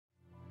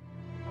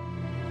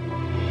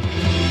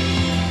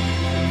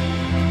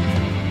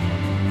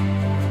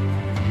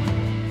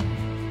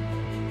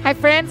Hi,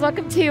 friends.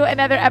 Welcome to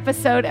another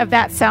episode of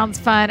That Sounds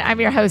Fun.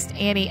 I'm your host,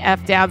 Annie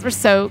F. Downs. We're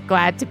so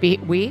glad to be,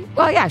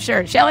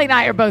 Shelly and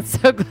I are both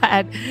so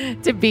glad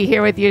to be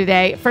here with you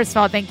today. First of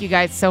all, thank you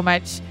guys so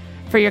much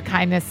for your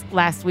kindness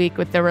last week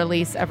with the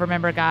release of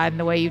Remember God and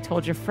the way you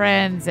told your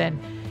friends. And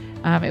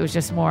it was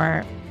just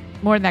more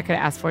than I could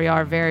ask for. Y'all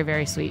are very,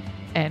 very sweet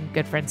and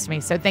good friends to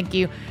me. So thank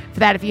you for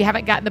that. If you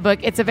haven't gotten the book,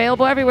 it's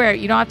available everywhere.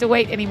 You don't have to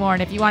wait anymore.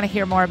 And if you want to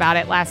hear more about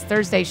it, last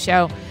Thursday's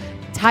show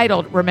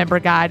titled Remember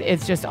God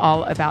is just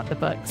all about the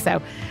book.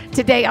 So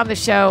today on the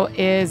show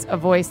is a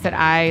voice that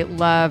I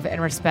love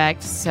and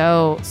respect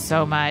so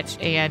much.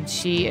 And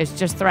she is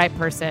just the right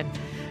person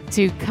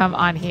to come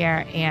on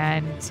here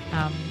and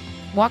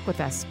walk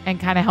with us and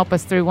kind of help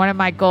us through. One of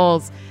my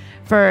goals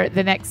for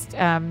the next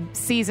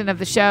season of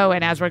the show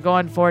and as we're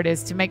going forward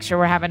is to make sure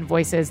we're having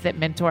voices that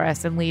mentor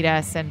us and lead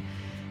us. And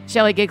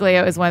Shelly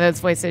Giglio is one of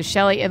those voices.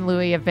 Shelly and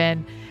Louie have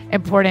been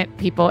important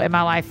people in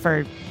my life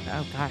for,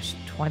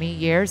 20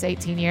 years,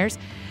 18 years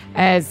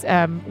as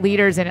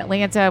leaders in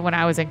Atlanta when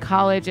I was in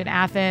college in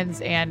Athens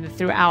and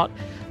throughout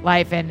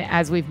life. And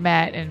as we've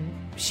met and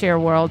share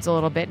worlds a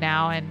little bit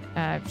now.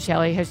 And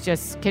Shelly has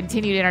just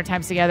continued in our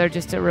times together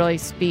just to really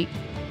speak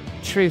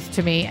truth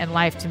to me and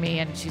life to me.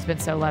 And she's been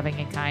so loving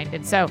and kind.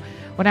 And so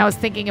when I was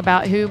thinking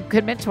about who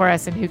could mentor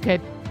us and who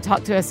could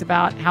talk to us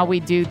about how we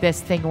do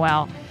this thing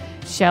well,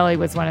 Shelly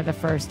was one of the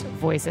first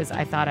voices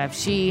I thought of.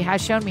 She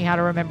has shown me how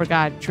to remember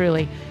God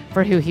truly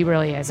for who he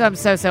really is. So I'm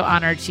so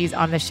honored she's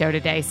on the show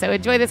today. So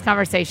enjoy this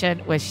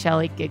conversation with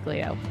Shelly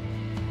Giglio.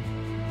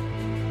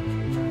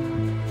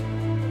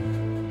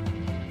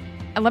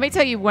 And let me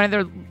tell you, one of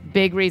the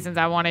big reasons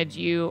I wanted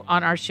you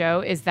on our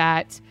show is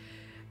that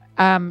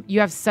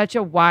you have such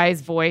a wise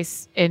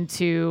voice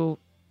into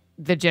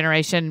the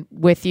generation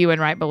with you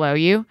and right below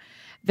you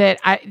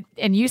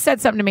and you said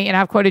something to me, and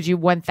I've quoted you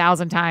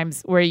 1,000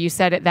 times where you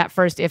said at that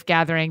first IF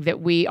gathering that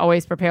we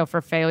always prepare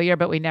for failure,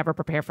 but we never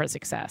prepare for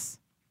success.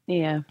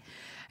 Yeah.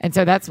 And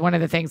so that's one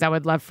of the things I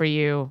would love for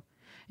you.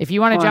 If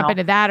you want to jump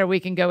into that, or we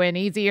can go in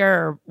easier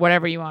or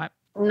whatever you want.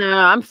 No,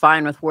 I'm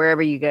fine with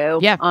wherever you go.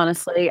 Yeah.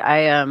 Honestly,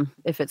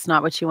 if it's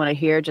not what you want to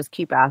hear, just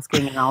keep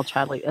asking and I'll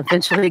try to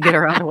eventually get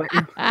around to what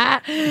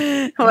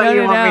you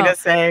want me to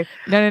say.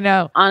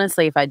 No.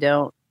 Honestly, if I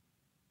don't,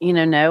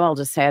 I'll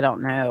just say I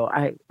don't know.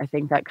 I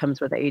think that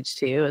comes with age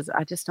too, is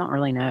I just don't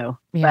really know.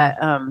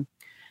 Yeah.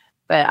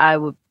 But I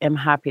am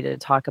happy to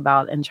talk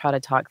about and try to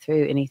talk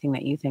through anything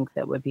that you think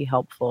that would be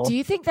helpful. Do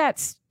you think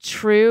that's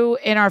true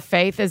in our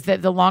faith, is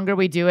that the longer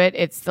we do it,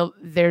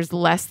 there's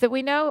less that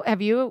we know?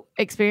 Have you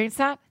experienced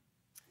that?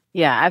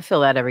 Yeah, I feel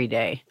that every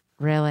day.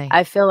 Really?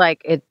 I feel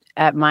like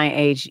at my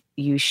age,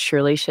 you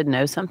surely should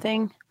know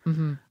something.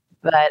 Mm-hmm.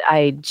 But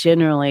I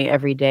generally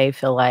every day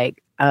feel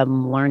like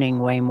I'm learning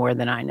way more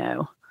than I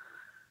know.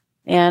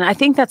 And I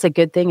think that's a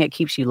good thing. It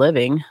keeps you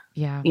living.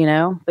 Yeah.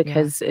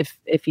 Because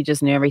if you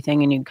just knew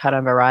everything and you kind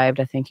of arrived,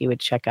 I think you would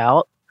check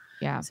out.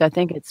 Yeah. So I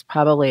think it's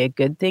probably a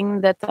good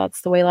thing that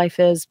that's the way life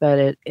is,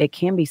 but it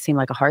can seem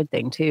like a hard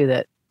thing too,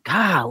 that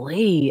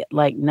golly,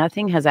 like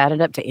nothing has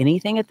added up to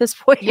anything at this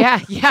point. Yeah.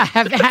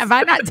 Have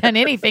I not done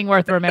anything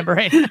worth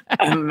remembering?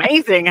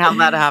 Amazing how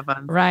that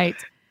happens. Right.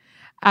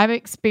 I'm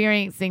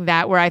experiencing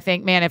that where I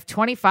think, man, if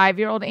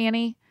 25-year-old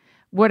Annie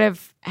would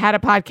have had a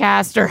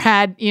podcast or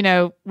had,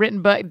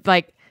 written book,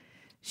 like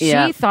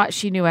she thought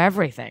she knew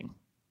everything.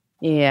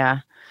 Yeah.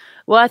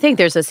 Well, I think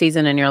there's a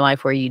season in your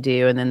life where you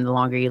do, and then the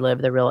longer you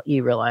live,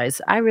 you realize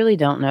I really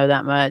don't know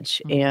that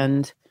much,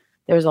 and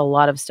there's a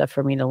lot of stuff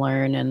for me to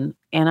learn, and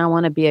I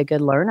want to be a good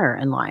learner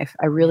in life.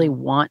 I really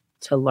want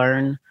to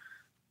learn,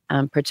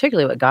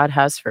 particularly what God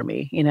has for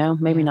me.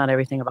 Maybe not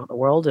everything about the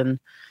world and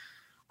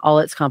all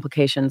its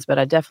complications, but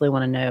I definitely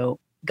want to know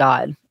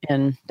God,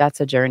 and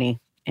that's a journey.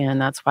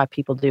 And that's why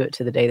people do it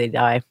to the day they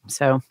die.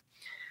 So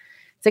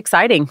it's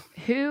exciting.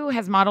 Who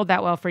has modeled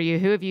that well for you?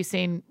 Who have you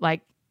seen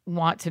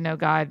want to know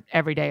God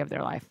every day of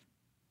their life?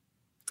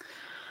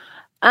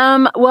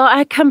 Well,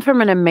 I come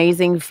from an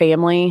amazing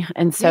family.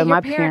 And so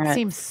my parents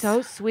seem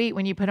so sweet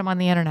when you put them on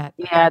the internet.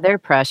 Yeah, they're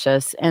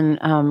precious and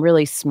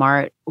really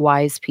smart,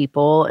 wise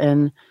people.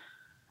 And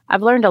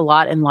I've learned a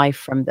lot in life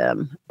from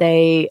them.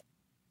 They're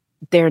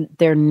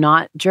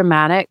not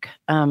dramatic.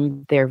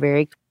 They're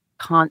very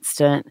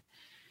constant.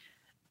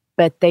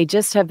 But they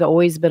just have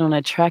always been on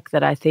a trek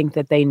that I think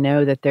that they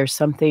know that there's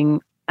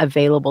something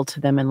available to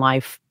them in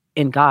life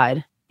in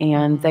God,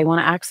 and they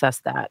want to access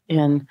that.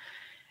 And,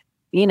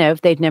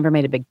 if they've never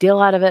made a big deal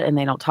out of it and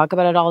they don't talk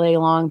about it all day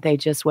long, they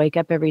just wake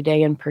up every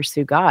day and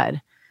pursue God.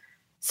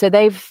 So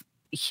they've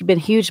been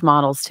huge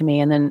models to me.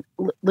 And then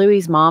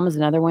Louie's mom is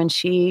another one.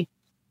 She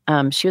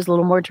was a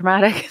little more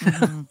dramatic,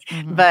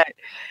 but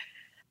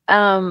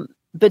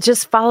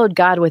just followed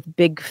God with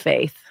big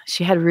faith.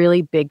 She had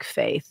really big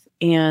faith.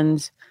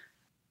 And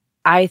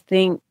I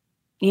think,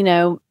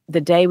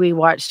 the day we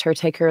watched her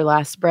take her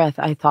last breath,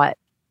 I thought,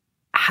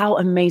 how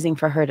amazing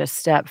for her to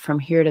step from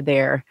here to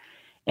there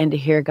and to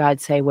hear God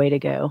say, way to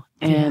go.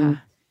 And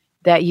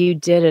that you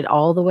did it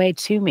all the way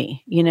to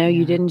me. You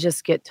didn't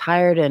just get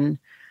tired and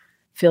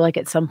feel like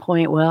at some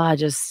point, well, I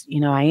just,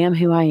 I am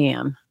who I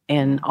am.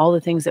 and all the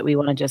things that we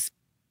want to just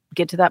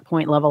get to that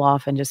point, level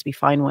off, and just be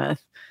fine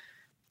with.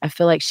 I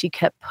feel like she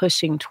kept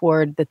pushing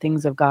toward the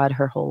things of God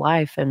her whole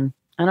life. And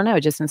I don't know,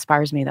 it just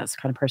inspires me. That's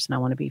the kind of person I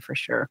want to be for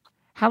sure.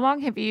 How long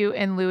have you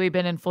and Louie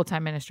been in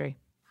full-time ministry?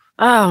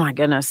 Oh my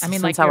goodness. I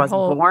mean, since like I was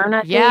born,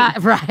 I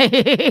think.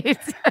 Right.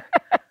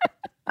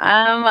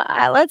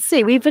 Let's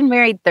see. We've been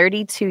married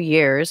 32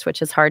 years,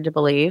 which is hard to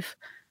believe,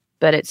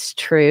 but it's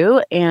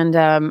true. And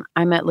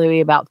I met Louie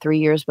about 3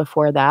 years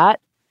before that.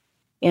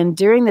 And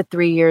during the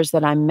 3 years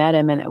that I met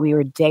him and that we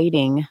were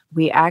dating,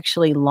 we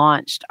actually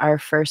launched our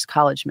first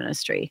college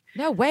ministry.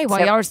 No way.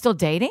 While y'all were still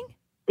dating?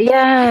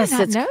 Yes.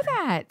 I did not know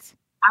that.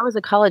 I was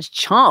a college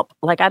chump.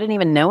 Like, I didn't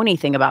even know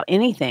anything about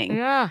anything.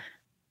 Yeah.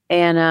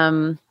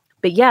 And,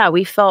 but yeah,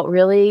 we felt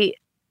really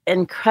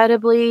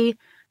incredibly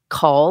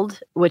called,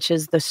 which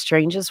is the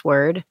strangest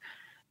word.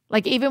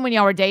 Like, even when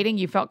y'all were dating,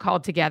 you felt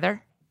called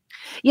together?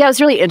 Yeah, it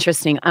was really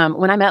interesting.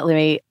 When I met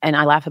Louie, and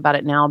I laugh about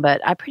it now,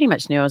 but I pretty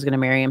much knew I was going to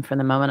marry him from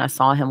the moment I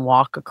saw him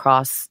walk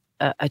across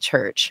a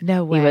church.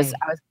 No way.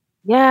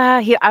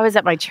 I was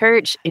at my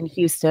church in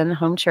Houston,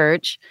 home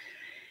church,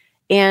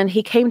 and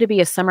he came to be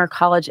a summer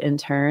college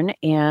intern.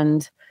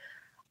 And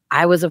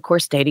I was, of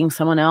course, dating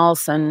someone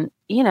else and,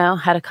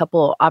 had a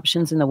couple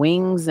options in the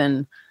wings,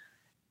 and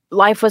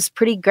life was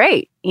pretty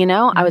great.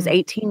 I was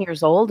 18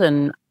 years old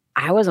and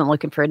I wasn't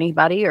looking for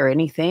anybody or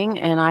anything.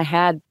 And I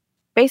had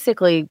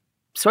basically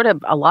sort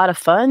of a lot of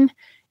fun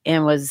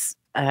and was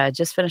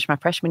just finished my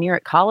freshman year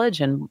at college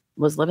and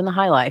was living the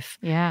high life.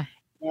 Yeah.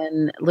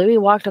 And Louie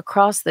walked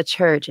across the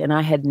church and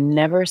I had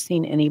never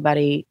seen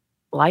anybody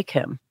like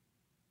him.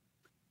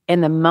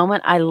 And the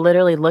moment I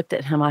literally looked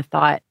at him, I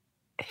thought,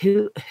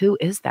 who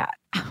is that?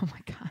 Oh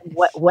my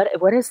gosh.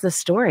 What is the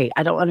story?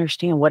 I don't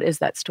understand. What is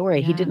that story?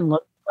 Yeah. He didn't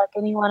look like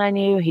anyone I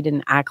knew. He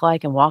didn't act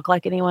like and walk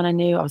like anyone I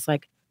knew. I was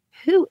like,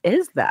 who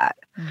is that?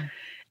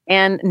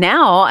 And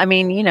now, I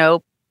mean,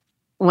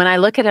 when I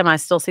look at him, I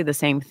still see the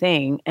same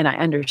thing, and I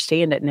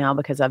understand it now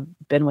because I've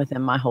been with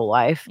him my whole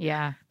life.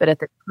 Yeah. But at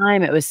the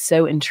time, it was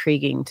so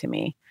intriguing to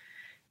me.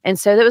 And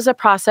so there was a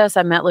process.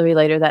 I met Louie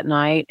later that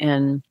night,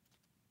 and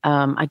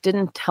I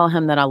didn't tell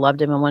him that I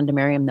loved him and wanted to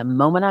marry him the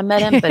moment I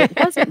met him, but it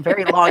wasn't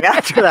very long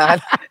after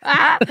that.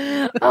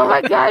 Oh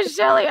my gosh,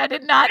 Shelly, I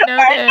did not know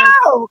I this.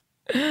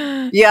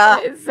 know. Yeah.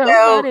 It's so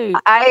funny.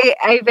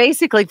 I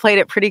basically played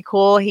it pretty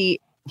cool. He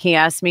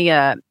asked me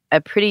a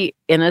pretty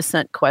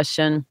innocent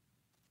question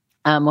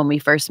when we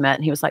first met.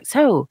 And he was like,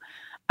 so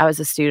I was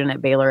a student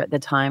at Baylor at the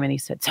time. And he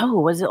said, so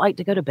what is it like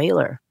to go to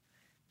Baylor?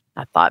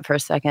 I thought for a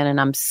second,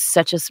 and I'm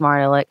such a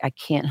smart aleck. I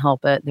can't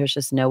help it. There's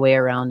just no way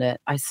around it.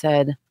 I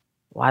said,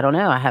 well, I don't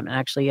know. I haven't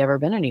actually ever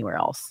been anywhere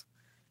else.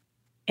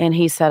 And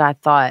he said, I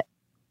thought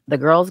the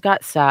girls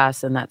got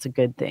sass and that's a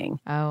good thing.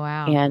 Oh,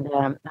 wow. And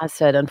I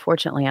said,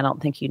 unfortunately, I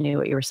don't think you knew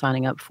what you were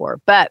signing up for.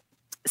 But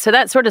so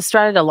that sort of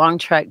started a long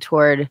trek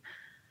toward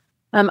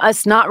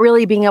us not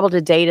really being able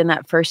to date in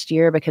that first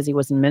year because he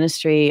was in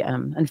ministry.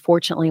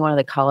 Unfortunately, one of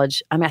the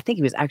college, I think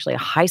he was actually a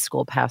high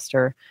school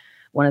pastor.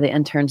 One of the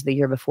interns the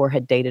year before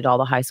had dated all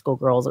the high school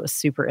girls. It was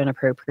super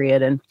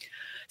inappropriate. And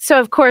so,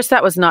 of course,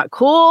 that was not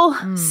cool.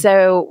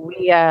 So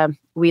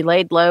we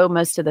laid low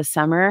most of the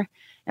summer.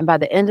 And by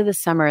the end of the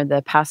summer,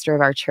 the pastor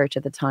of our church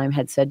at the time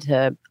had said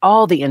to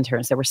all the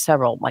interns, there were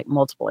several, like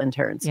multiple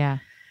interns. Yeah.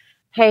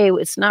 Hey,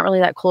 it's not really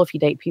that cool if you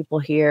date people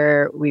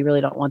here. We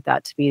really don't want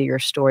that to be your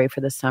story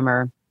for the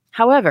summer.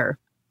 However,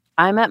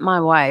 I met my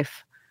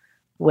wife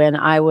when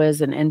I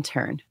was an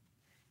intern.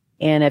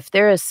 And if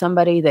there is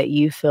somebody that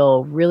you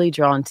feel really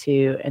drawn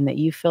to and that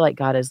you feel like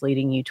God is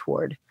leading you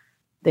toward,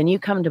 then you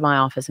come to my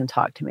office and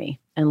talk to me.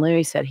 And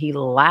Louie said he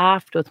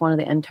laughed with one of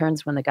the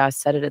interns when the guy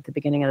said it at the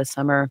beginning of the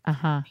summer.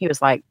 He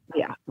was like,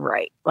 yeah,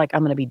 right. Like,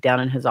 I'm going to be down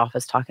in his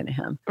office talking to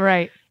him.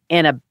 Right.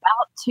 And about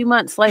 2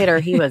 months later,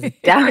 he was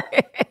down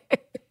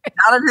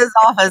in his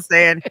office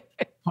saying,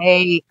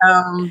 hey,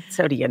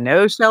 so do you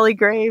know Shelly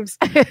Graves?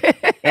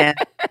 And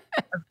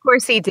of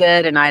course he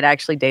did. And I'd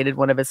actually dated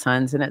one of his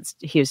sons, and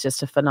he was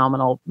just a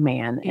phenomenal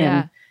man.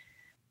 Yeah. And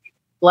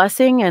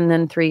blessing. And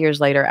then 3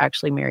 years later,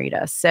 actually married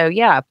us. So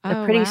yeah,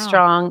 a pretty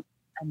strong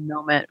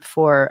moment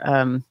for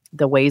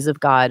the ways of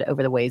God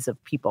over the ways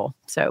of people.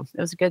 So it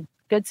was a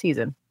good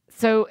season.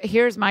 So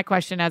here's my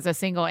question as a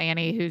single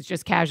Annie who's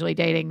just casually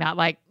dating, not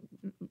like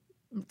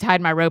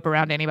tied my rope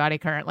around anybody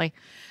currently.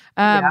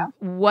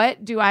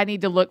 What do I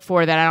need to look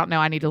for that I don't know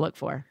I need to look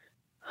for?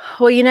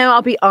 Well,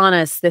 I'll be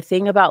honest. The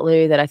thing about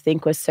Louie that I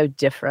think was so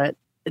different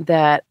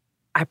that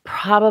I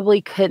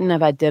probably couldn't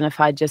have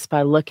identified just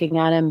by looking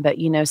at him, but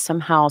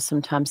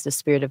sometimes the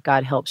Spirit of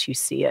God helps you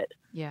see it.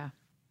 Yeah.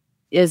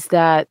 Is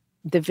that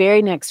the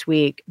very next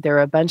week, there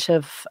were a bunch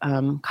of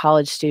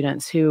college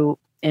students who,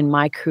 in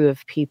my crew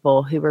of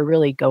people, who were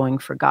really going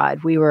for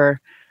God. We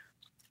were,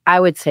 I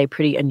would say,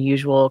 pretty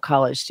unusual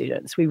college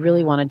students. We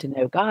really wanted to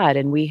know God,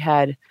 and we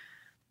had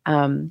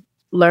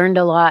learned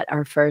a lot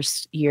our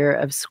first year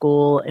of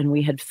school, and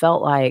we had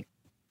felt like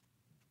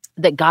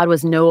that God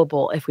was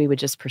knowable if we would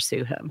just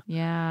pursue him.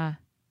 Yeah.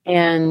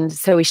 And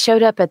so we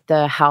showed up at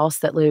the house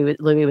that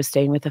Louis was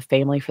staying with a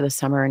family for the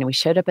summer. And we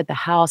showed up at the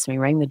house and we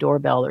rang the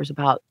doorbell. There was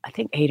about, I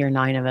think, 8 or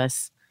 9 of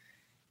us.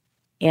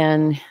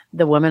 And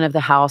the woman of the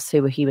house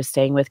who he was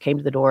staying with came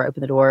to the door,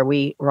 opened the door.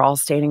 We were all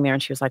standing there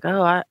and she was like,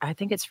 "Oh, I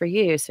think it's for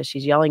you." So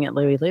she's yelling at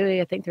Louis,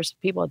 "I think there's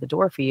people at the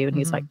door for you." And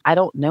he's like, "I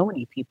don't know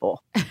any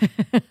people."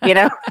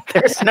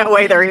 There's no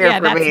way they're here for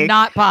that's me.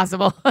 not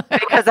possible.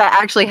 Because I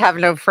actually have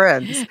no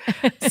friends.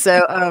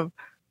 So,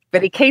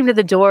 but he came to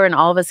the door and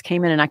all of us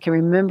came in, and I can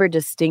remember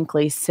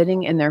distinctly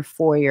sitting in their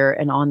foyer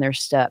and on their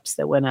steps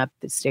that went up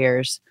the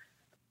stairs,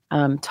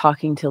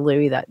 talking to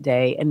Louis that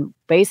day. And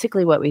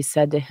basically what we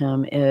said to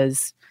him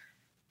is,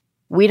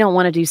 we don't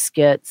want to do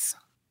skits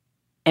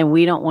and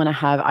we don't want to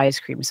have ice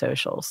cream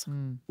socials.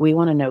 We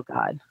want to know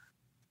God.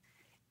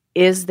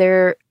 Is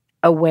there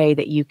a way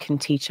that you can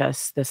teach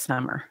us this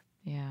summer?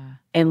 Yeah.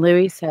 And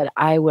Louis said,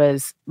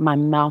 my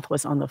mouth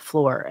was on the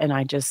floor. And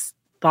I just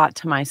thought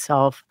to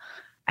myself,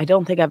 I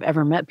don't think I've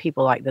ever met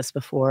people like this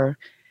before.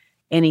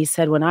 And he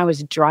said, when I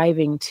was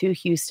driving to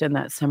Houston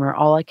that summer,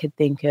 all I could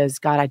think is,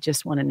 God, I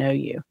just want to know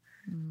you.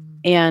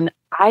 And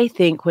I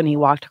think when he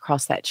walked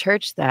across that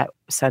church that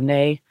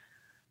Sunday,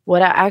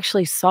 what I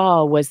actually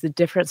saw was the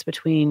difference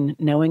between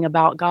knowing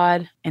about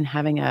God and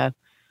having a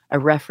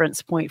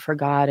reference point for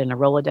God and a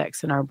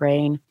Rolodex in our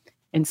brain,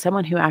 and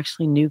someone who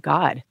actually knew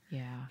God,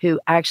 who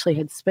actually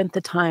had spent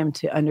the time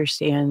to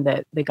understand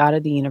that the God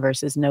of the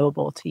universe is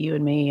knowable to you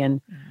and me.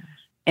 And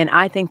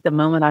I think the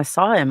moment I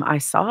saw him, I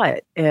saw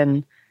it.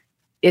 And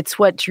it's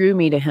what drew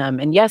me to him.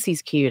 And yes,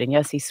 he's cute, and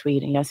yes, he's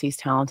sweet, and yes, he's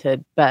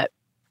talented. But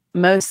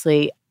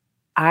mostly,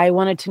 I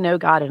wanted to know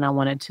God, and I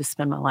wanted to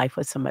spend my life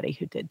with somebody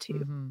who did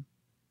too.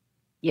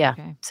 Yeah.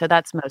 Okay. So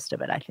that's most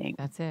of it, I think.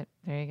 That's it.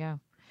 There you go.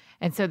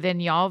 And so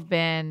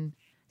then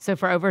so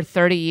for over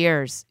 30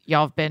 years,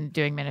 y'all have been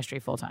doing ministry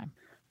full time.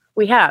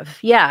 We have.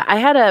 Yeah. I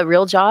had a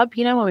real job,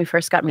 when we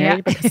first got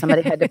married, because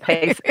somebody had to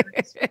pay for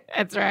it.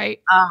 That's right.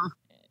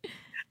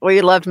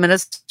 We loved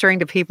ministering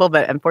to people,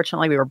 but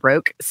unfortunately we were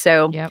broke.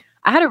 So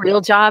I had a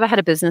real job. I had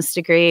a business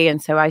degree.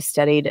 And so I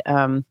studied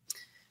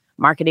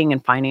marketing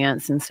and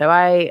finance. And so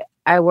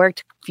I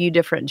worked a few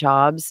different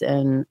jobs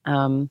and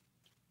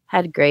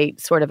had great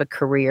sort of a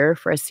career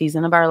for a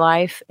season of our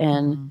life.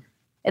 And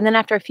then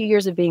after a few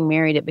years of being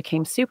married, it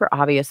became super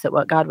obvious that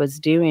what God was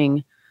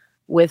doing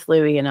with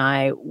Louis and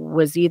I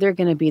was either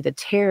going to be the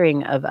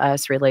tearing of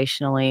us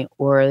relationally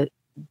or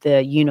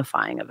the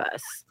unifying of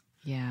us.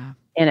 Yeah.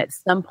 And at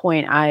some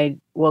point, I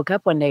woke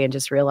up one day and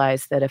just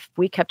realized that if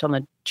we kept on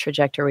the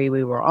trajectory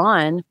we were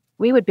on,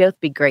 we would both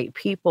be great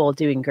people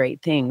doing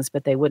great things,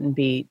 but they wouldn't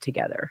be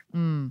together.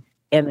 And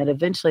that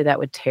eventually that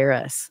would tear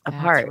us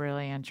apart. That's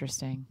really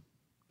interesting.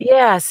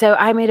 Yeah. So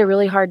I made a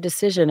really hard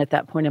decision at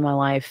that point in my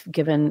life,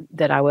 given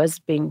that I was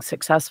being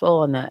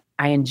successful and that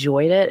I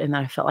enjoyed it and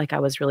that I felt like I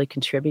was really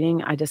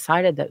contributing. I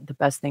decided that the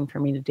best thing for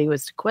me to do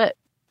was to quit.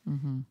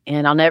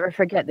 And I'll never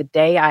forget the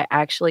day I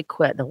actually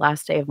quit. The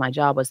last day of my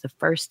job was the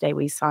first day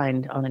we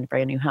signed on a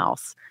brand new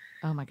house.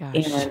 Oh my gosh.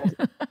 And,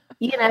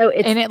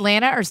 it's in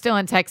Atlanta or still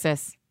in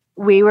Texas?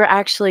 We were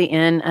actually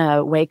in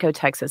Waco,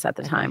 Texas at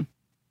the time.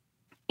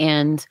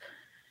 And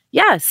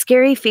yeah,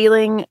 scary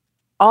feeling,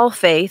 all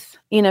faith,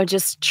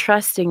 just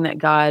trusting that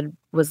God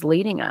was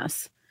leading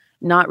us.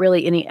 Not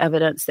really any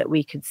evidence that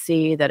we could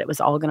see that it was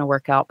all going to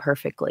work out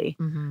perfectly.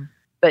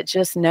 But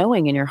just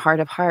knowing in your heart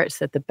of hearts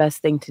that the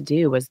best thing to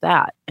do was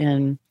that.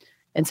 And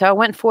so I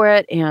went for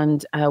it,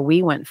 and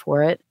we went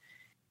for it.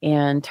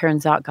 And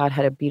turns out God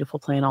had a beautiful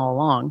plan all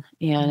along.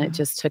 And it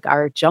just took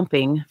our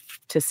jumping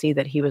to see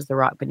that he was the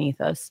rock beneath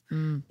us.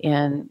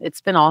 And it's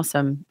been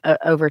awesome.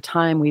 Over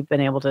time, we've been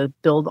able to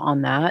build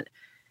on that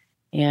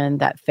and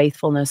that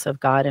faithfulness of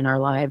God in our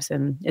lives.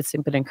 And it's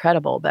been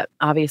incredible. But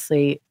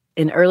obviously,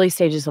 in early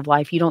stages of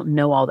life, you don't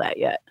know all that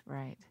yet.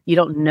 Right. You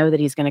don't know that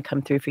he's going to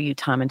come through for you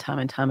time and time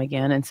and time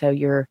again. And so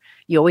you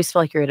always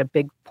feel like you're at a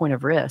big point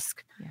of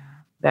risk.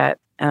 That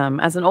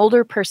as an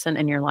older person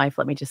in your life,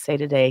 let me just say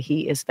today,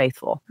 he is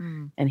faithful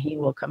and he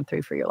will come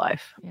through for your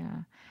life.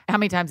 Yeah. How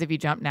many times have you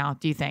jumped now,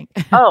 do you think?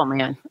 Oh,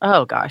 man.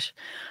 Oh, gosh.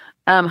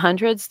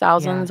 Hundreds,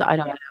 thousands. I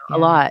don't know. A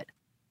lot.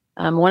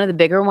 One of the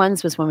bigger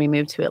ones was when we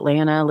moved to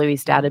Atlanta.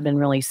 Louis' dad had been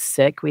really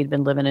sick. We'd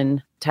been living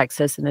in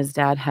Texas, and his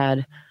dad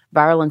had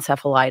viral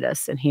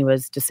encephalitis, and he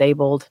was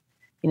disabled.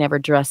 He never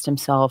dressed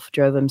himself,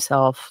 drove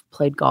himself,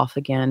 played golf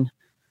again.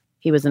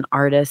 He was an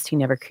artist. He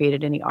never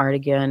created any art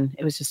again.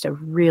 It was just a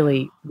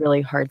really,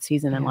 really hard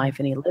season in life.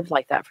 And he lived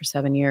like that for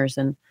 7 years.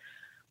 And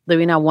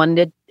Louis and I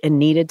wanted and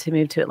needed to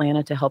move to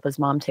Atlanta to help his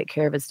mom take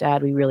care of his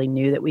dad. We really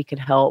knew that we could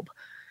help.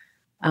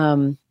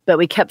 But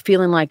we kept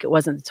feeling like it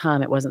wasn't the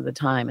time. It wasn't the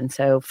time. And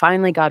so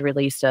finally God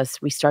released us.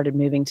 We started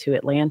moving to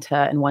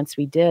Atlanta. And once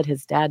we did,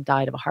 his dad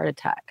died of a heart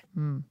attack.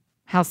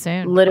 How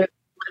soon?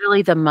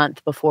 Literally the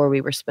month before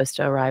we were supposed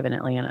to arrive in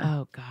Atlanta.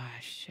 Oh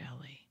gosh,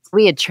 Shelley.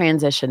 We had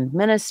transitioned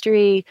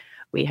ministry.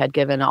 We had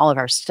given all of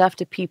our stuff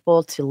to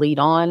people to lead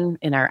on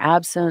in our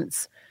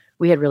absence.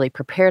 We had really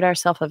prepared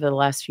ourselves over the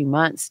last few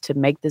months to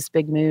make this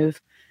big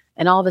move.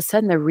 And all of a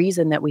sudden, the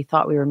reason that we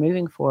thought we were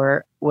moving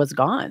for was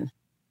gone.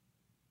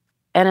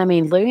 And I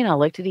mean, Louie and I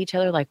looked at each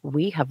other like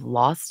we have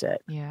lost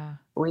it. Yeah.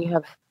 We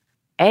have,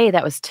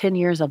 that was 10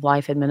 years of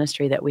life and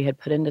ministry that we had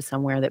put into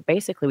somewhere that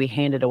basically we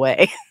handed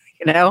away.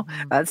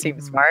 That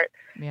seems smart.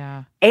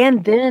 Yeah.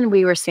 And then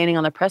we were standing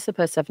on the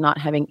precipice of not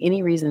having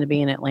any reason to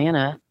be in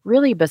Atlanta,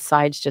 really,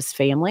 besides just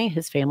family.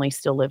 His family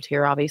still lived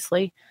here,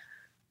 obviously,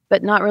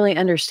 but not really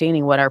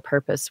understanding what our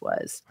purpose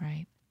was.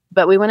 Right.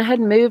 But we went ahead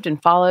and moved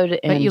and followed and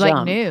But you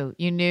jumped.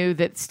 you knew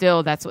that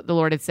still that's what the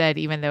Lord had said,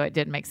 even though it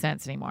didn't make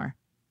sense anymore.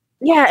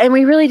 Yeah. And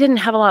we really didn't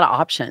have a lot of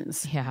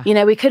options. Yeah.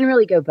 We couldn't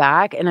really go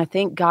back. And I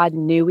think God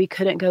knew we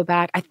couldn't go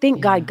back. I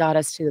think God got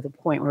us to the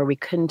point where we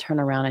couldn't turn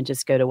around and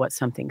just go to what's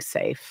something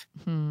safe.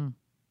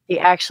 He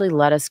actually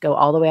let us go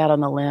all the way out on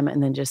the limb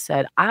and then just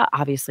said, I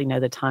obviously know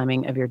the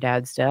timing of your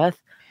dad's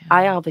death.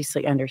 I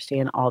obviously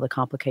understand all the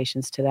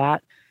complications to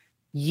that.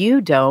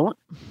 You don't.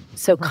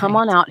 So come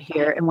on out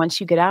here. And once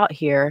you get out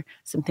here,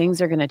 some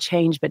things are going to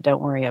change, but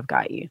don't worry, I've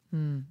got you.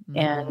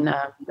 And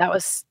that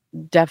was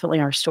definitely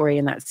our story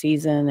in that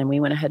season. And we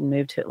went ahead and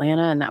moved to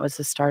Atlanta. And that was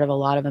the start of a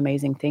lot of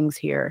amazing things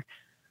here.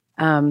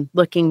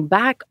 Looking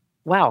back,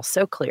 wow,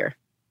 so clear.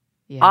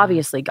 Yeah.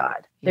 Obviously,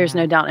 God. There's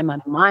no doubt in my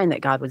mind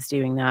that God was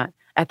doing that.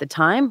 At the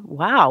time,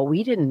 wow,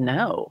 we didn't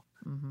know.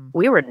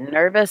 We were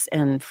nervous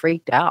and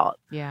freaked out.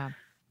 Yeah.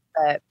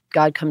 But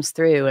God comes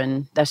through,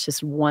 and that's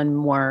just one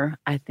more,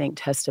 I think,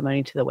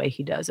 testimony to the way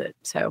he does it.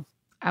 So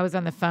I was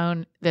on the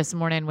phone this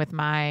morning with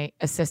my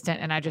assistant,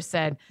 and I just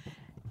said,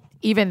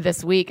 even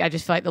this week, I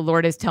just feel like the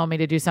Lord is telling me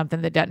to do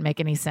something that doesn't make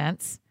any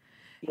sense.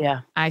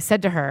 Yeah. I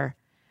said to her,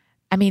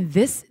 I mean,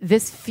 this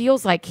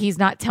feels like he's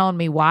not telling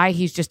me why,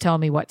 he's just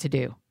telling me what to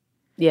do.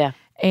 Yeah.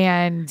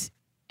 And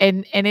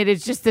it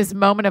is just this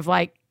moment of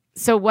like,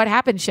 so what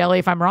happens, Shelly,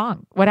 if I'm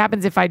wrong? What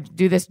happens if I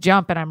do this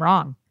jump and I'm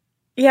wrong?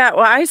 Yeah.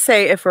 Well, I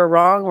say if we're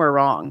wrong, we're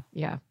wrong.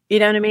 Yeah. You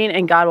know what I mean?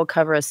 And God will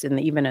cover us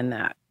even in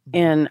that.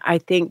 And I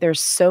think there's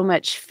so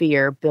much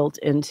fear built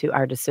into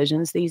our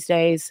decisions these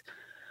days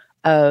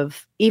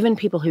of even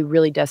people who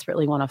really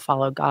desperately want to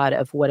follow God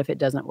of what if it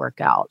doesn't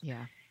work out?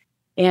 Yeah.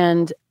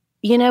 And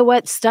you know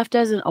what? Stuff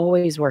doesn't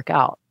always work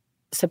out.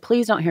 So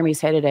please don't hear me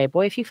say today,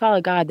 boy, if you follow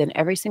God, then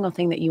every single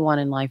thing that you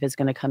want in life is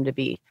going to come to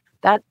be.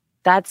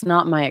 That's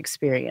not my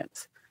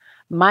experience.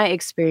 My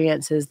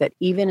experience is that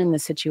even in the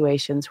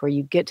situations where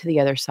you get to the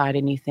other side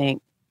and you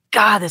think,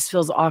 God, this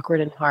feels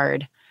awkward and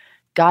hard,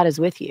 God is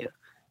with you.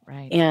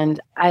 Right. And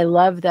I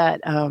love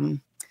that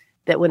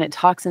that when it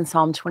talks in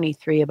Psalm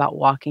 23 about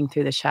walking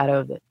through the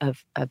shadow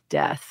of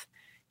death,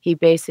 he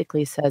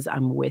basically says,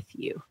 I'm with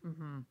you.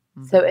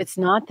 So it's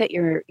not that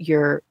you're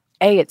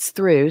it's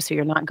through, so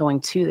you're not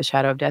going to the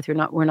shadow of death.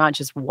 We're not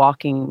just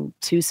walking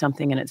to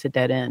something and it's a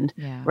dead end.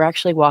 Yeah. We're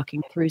actually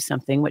walking through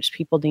something, which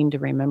people need to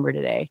remember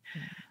today.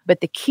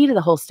 But the key to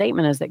the whole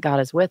statement is that God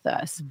is with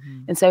us.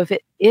 And so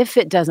if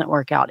it doesn't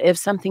work out, if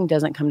something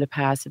doesn't come to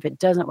pass, if it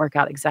doesn't work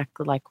out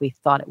exactly like we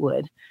thought it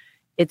would,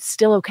 it's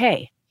still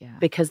okay. Yeah.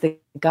 Because the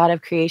God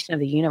of creation of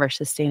the universe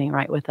is standing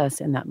right with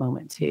us in that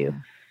moment too.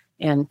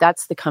 And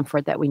that's the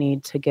comfort that we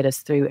need to get us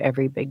through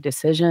every big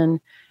decision,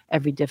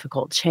 every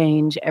difficult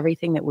change,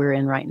 everything that we're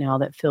in right now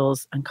that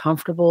feels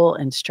uncomfortable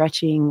and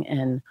stretching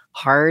and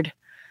hard.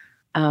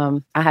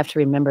 I have to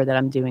remember that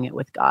I'm doing it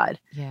with God.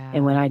 Yeah.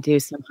 And when I do,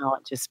 somehow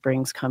it just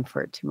brings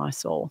comfort to my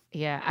soul.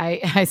 Yeah.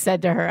 I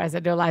said to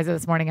Eliza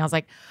this morning, I was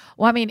like,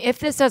 well, I mean, if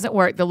this doesn't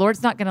work, the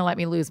Lord's not going to let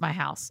me lose my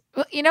house.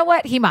 Well, you know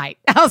what? He might.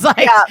 I was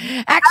like,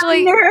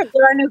 actually, there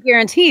are no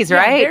guarantees,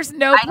 right? There's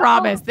no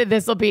promise that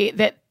this will be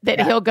that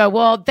he'll go,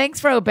 well, thanks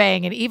for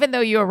obeying. And even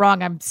though you were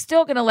wrong, I'm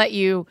still going to let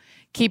you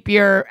keep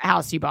your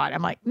house you bought.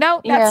 I'm like,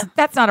 no,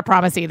 that's not a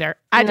promise either.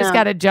 I just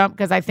got to jump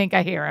because I think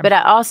I hear him. But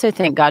I also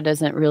think God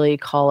doesn't really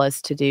call us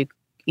to do,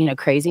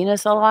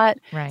 craziness a lot.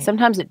 Right.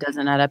 Sometimes it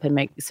doesn't add up and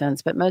make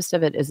sense, but most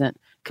of it isn't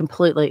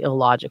completely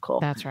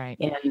illogical. That's right.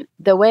 And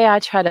the way I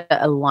try to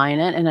align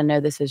it, and I know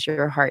this is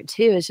your heart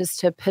too, is just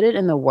to put it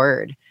in the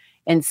word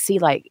and see,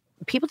 like,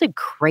 people did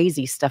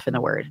crazy stuff in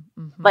the word,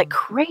 like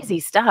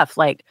crazy stuff.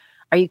 Like,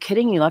 are you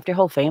kidding? You left your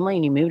whole family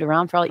and you moved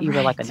around for you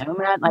were like a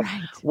nomad. Like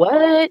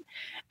what?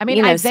 I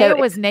mean, Isaiah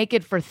was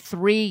naked for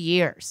 3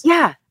 years.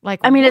 Yeah.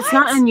 Like, I mean, it's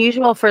not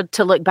unusual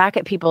to look back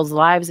at people's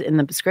lives in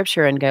the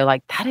scripture and go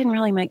like, that didn't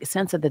really make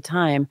sense at the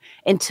time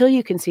until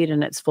you can see it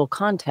in its full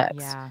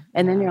context. Yeah.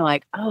 And then you're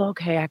like, oh,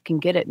 okay, I can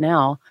get it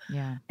now.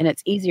 Yeah. And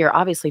it's easier,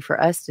 obviously,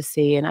 for us to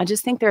see. And I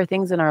just think there are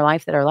things in our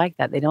life that are like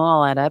that. They don't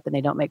all add up and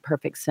they don't make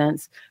perfect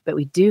sense, but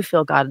we do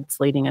feel God's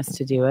leading us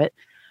to do it.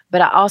 But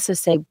I also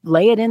say,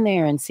 lay it in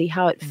there and see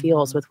how it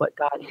feels with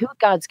who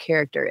God's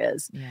character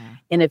is. Yeah.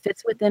 And if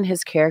it's within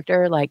his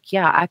character, like,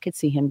 yeah, I could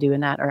see him doing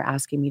that or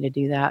asking me to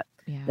do that.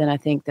 Yeah. Then I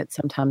think that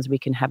sometimes we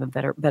can have a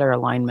better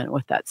alignment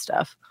with that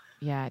stuff.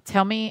 Yeah.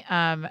 Tell me,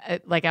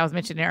 like I was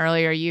mentioning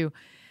earlier, you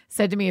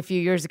said to me a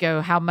few years ago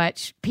how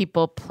much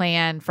people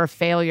plan for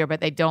failure,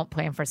 but they don't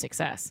plan for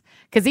success.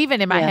 Because even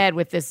in my head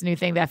with this new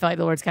thing that I feel like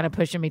the Lord's kind of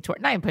pushing me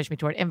toward, not even pushing me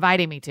toward,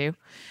 inviting me to,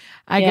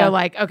 I go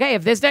like, okay,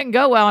 if this doesn't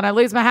go well and I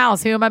lose my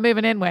house, who am I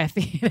moving in with?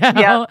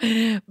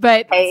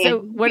 But hey, so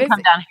what is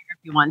come down here if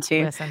you want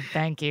to. Listen,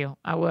 thank you.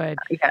 I would.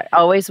 Okay,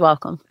 always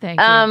welcome. Thank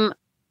you.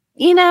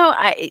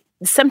 I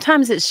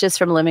sometimes it's just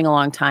from living a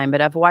long time,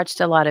 but I've watched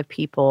a lot of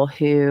people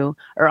who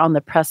are on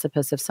the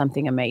precipice of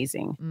something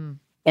amazing. Mm,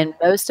 And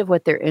most of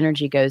what their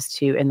energy goes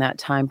to in that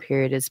time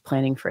period is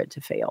planning for it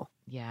to fail.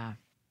 yeah.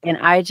 And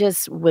I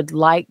just would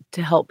like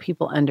to help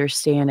people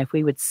understand if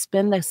we would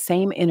spend the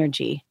same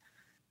energy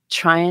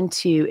trying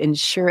to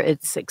ensure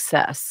its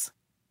success,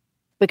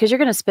 because you're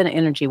going to spend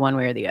energy one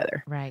way or the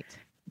other. Right.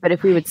 But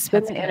if we would Right.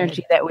 spend That's the good.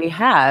 energy that we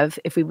have,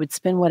 if we would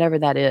spend whatever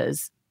that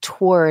is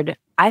toward,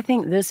 I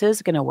think this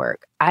is going to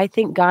work. I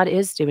think God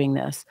is doing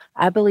this.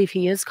 I believe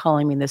he is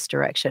calling me this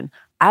direction.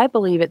 I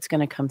believe it's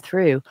going to come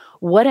through.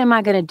 What am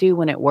I going to do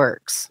when it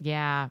works?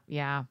 Yeah.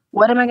 Yeah.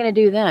 What am I going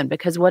to do then?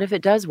 Because what if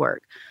it does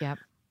work? Yep.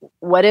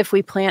 What if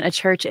we plant a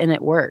church and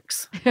it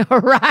works?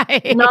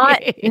 Right.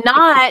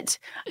 Not,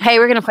 hey,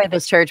 we're going to plant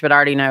this church, but I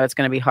already know it's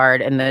going to be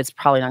hard and that it's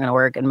probably not going to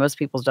work. And most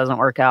people's doesn't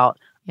work out.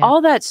 Yep. All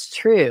that's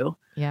true.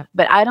 Yep.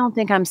 But I don't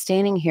think I'm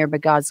standing here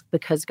because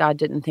God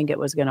didn't think it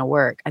was going to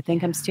work. I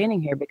think I'm standing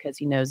here because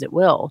he knows it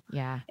will.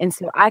 Yeah. And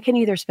so I can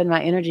either spend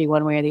my energy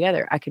one way or the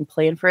other. I can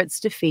plan for its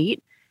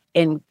defeat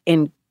and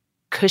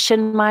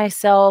cushion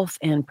myself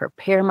and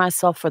prepare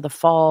myself for the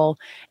fall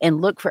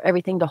and look for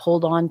everything to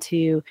hold on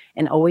to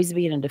and always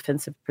be in a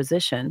defensive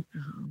position.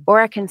 Mhm. Or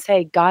I can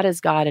say, God is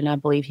God and I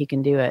believe he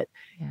can do it.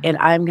 Yeah. And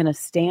I'm going to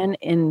stand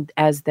in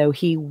as though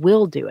he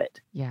will do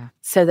it Yeah.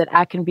 so that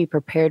I can be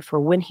prepared for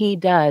when he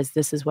does,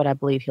 this is what I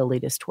believe he'll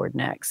lead us toward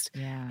next.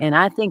 Yeah. And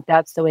I think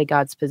that's the way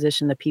God's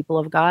positioned the people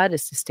of God,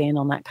 is to stand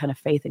on that kind of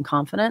faith and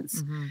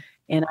confidence. Mhm.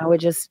 And I would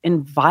just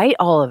invite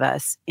all of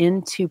us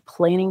into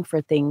planning for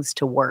things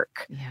to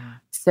work Yeah.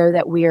 so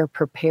that we are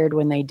prepared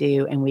when they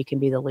do and we can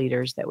be the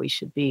leaders that we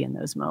should be in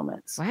those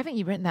moments. Why haven't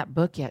you written that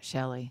book yet,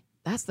 Shelley?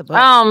 That's the book.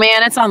 Oh,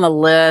 man, it's on the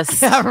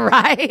list.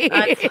 Right.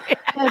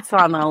 It's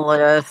on the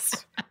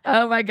list.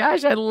 Oh my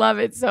gosh, I love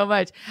it so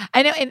much.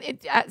 I know. And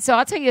so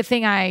I'll tell you the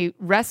thing I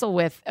wrestle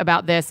with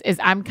about this is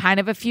I'm kind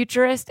of a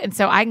futurist. And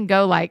so I can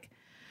go like,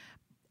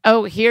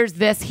 oh, here's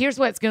this. Here's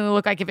what it's going to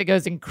look like if it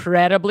goes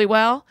incredibly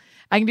well.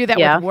 I can do that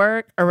Yeah. with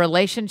work or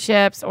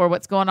relationships or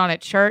what's going on at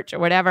church or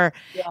whatever.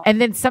 Yeah.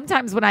 And then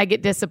sometimes when I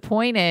get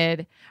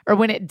disappointed or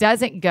when it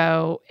doesn't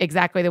go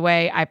exactly the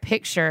way I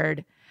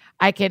pictured,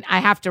 I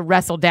have to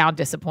wrestle down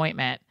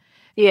disappointment.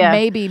 Yeah.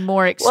 Maybe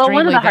more Well, extremely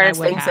one of the than I hardest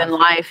would things have. in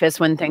life is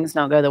when things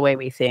don't go the way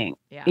we think.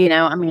 Yeah.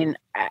 I mean,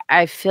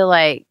 I feel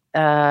like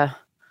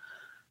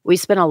we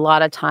spend a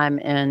lot of time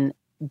in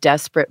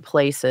desperate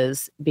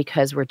places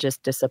because we're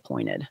just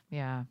disappointed.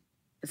 Yeah.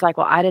 It's like,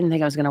 well, I didn't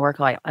think I was going to work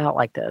out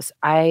like this.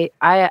 I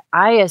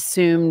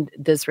assumed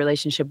this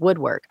relationship would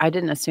work. I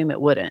didn't assume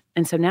it wouldn't.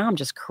 And so now I'm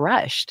just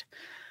crushed.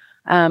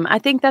 I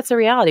think that's a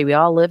reality. We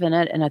all live in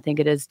it. And I think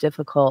it is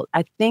difficult.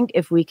 I think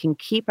if we can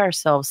keep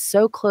ourselves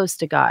so close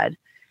to God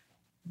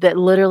that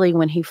literally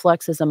when he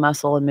flexes a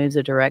muscle and moves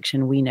a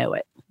direction, we know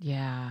it.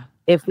 Yeah.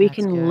 If we That's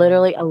can good.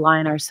 literally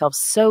align ourselves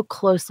so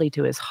closely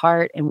to his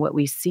heart and what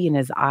we see in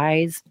his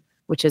eyes,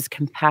 which is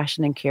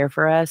compassion and care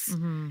for us,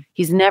 Mhm.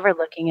 he's never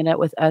looking at it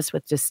with us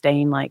with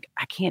disdain, like,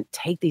 I can't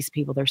take these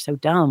people. They're so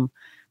dumb.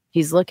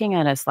 He's looking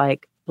at us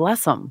like,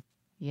 bless them.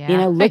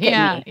 Yeah. Look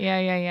yeah. at me.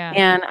 Yeah.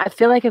 And I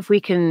feel like if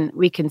we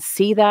can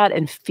see that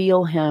and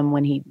feel him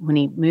when he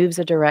moves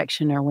a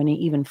direction or when he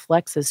even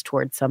flexes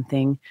towards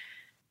something,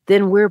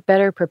 then we're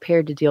better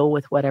prepared to deal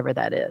with whatever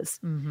that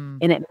is. Mhm.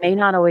 And it may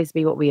not always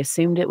be what we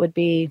assumed it would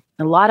be.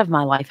 A lot of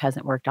my life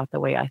hasn't worked out the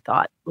way I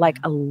thought, like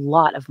a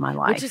lot of my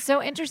life. Which is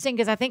so interesting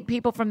because I think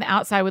people from the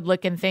outside would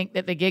look and think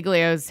that the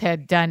Giglios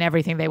had done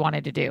everything they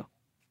wanted to do.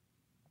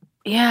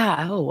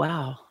 Yeah. Oh,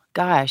 wow.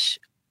 Gosh.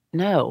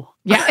 No.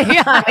 Yeah.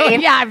 Yeah.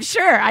 Yeah, I'm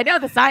sure. I know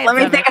the science. Let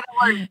me of think it. of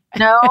the word.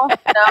 No.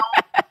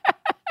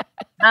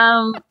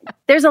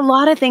 There's a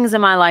lot of things in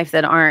my life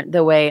that aren't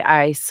the way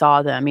I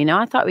saw them.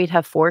 I thought we'd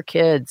have 4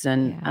 kids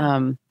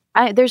and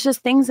there's just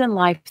things in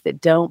life that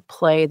don't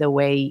play the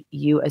way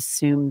you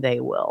assume they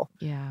will.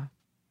 Yeah.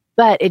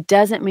 But it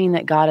doesn't mean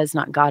that God is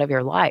not God of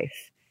your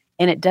life.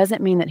 And it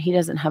doesn't mean that he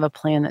doesn't have a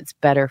plan that's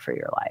better for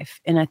your life.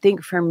 And I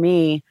think for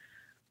me,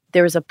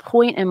 there was a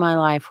point in my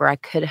life where I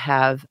could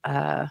have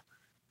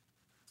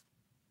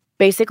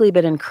basically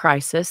been in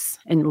crisis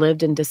and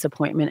lived in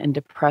disappointment and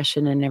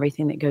depression and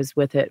everything that goes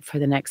with it for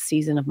the next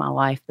season of my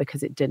life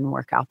because it didn't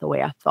work out the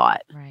way I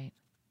thought. Right.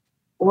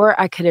 Or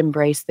I could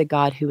embrace the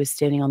God who was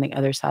standing on the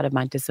other side of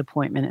my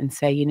disappointment and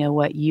say, you know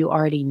what, you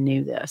already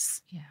knew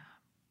this. Yeah.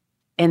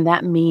 And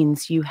that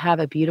means you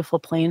have a beautiful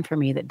plan for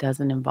me that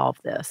doesn't involve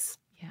this.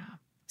 Yeah.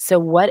 So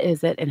what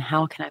is it and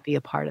how can I be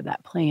a part of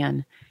that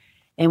plan?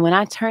 And when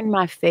I turned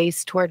my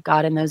face toward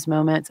God in those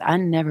moments, I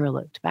never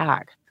looked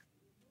back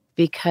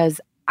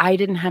because I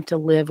didn't have to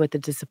live with the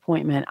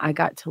disappointment. I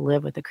got to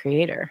live with the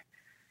Creator.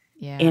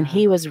 Yeah. And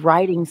he was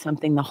writing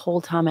something the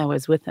whole time I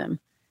was with him.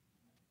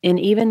 And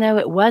even though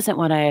it wasn't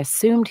what I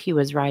assumed he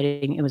was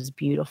writing, it was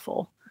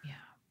beautiful. Yeah.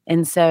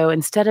 And so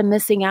instead of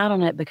missing out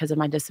on it because of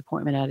my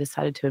disappointment, I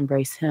decided to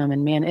embrace him.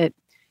 And man,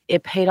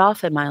 it paid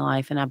off in my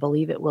life. And I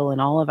believe it will in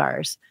all of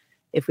ours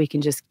if we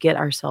can just get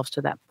ourselves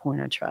to that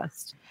point of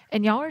trust.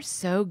 And y'all are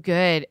so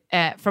good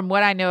at, from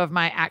what I know of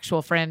my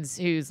actual friends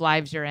whose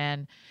lives you're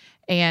in,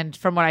 And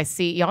from what I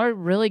see, y'all are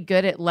really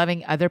good at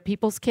loving other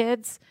people's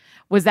kids.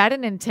 Was that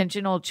an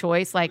intentional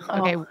choice? Like,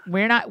 okay,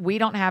 we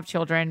don't have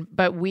children,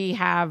 but we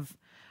have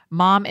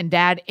mom and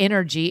dad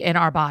energy in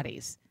our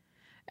bodies.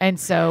 And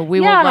so we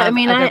will love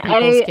other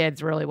people's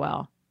kids really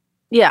well.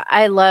 Yeah,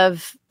 I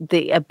love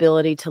the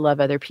ability to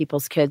love other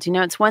people's kids.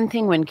 It's one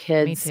thing when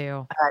kids, Me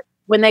too.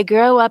 When they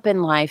grow up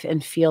in life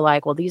and feel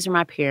like, well, these are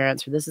my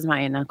parents or this is my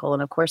aunt and uncle,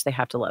 and of course they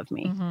have to love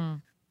me. Mm-hmm.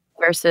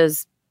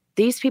 Versus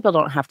these people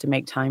don't have to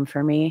make time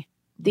for me.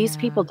 These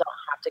people don't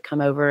have to come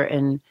over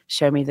and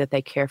show me that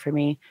they care for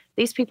me.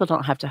 These people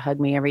don't have to hug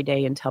me every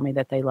day and tell me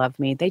that they love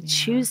me. They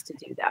choose to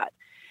do that.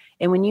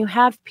 And when you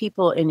have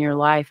people in your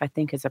life, I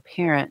think as a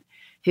parent,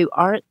 who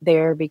aren't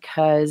there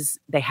because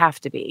they have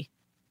to be,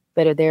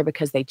 but are there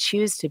because they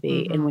choose to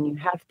be. And when you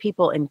have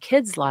people in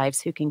kids'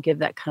 lives who can give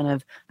that kind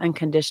of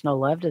unconditional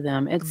love to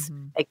them, it's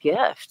a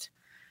gift.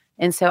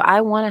 And so I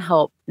want to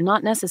help,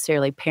 not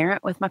necessarily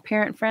parent with my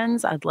parent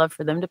friends. I'd love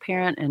for them to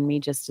parent and me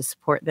just to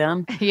support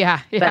them. Yeah.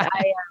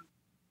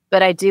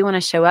 But I do want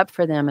to show up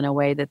for them in a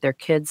way that their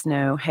kids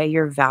know, hey,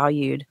 you're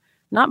valued,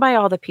 not by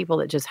all the people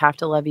that just have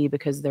to love you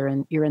because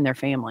you're in their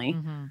family,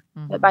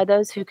 but by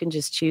those who can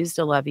just choose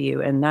to love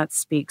you. And that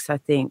speaks, I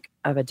think,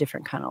 of a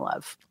different kind of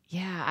love.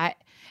 Yeah.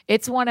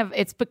 It's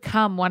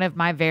become one of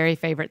my very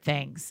favorite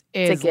things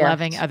is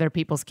loving other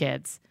people's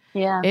kids.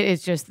 Yeah. It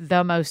is just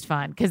the most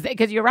fun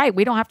because you're right.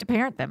 We don't have to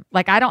parent them.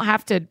 Like I don't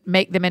have to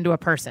make them into a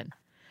person.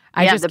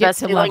 I just the get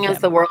best to feeling love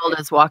in the world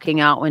is walking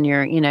out when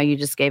you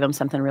just gave them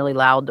something really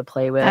loud to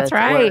play with. That's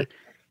right.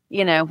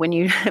 Or, when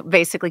you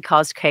basically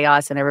caused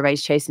chaos and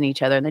everybody's chasing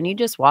each other, and then you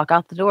just walk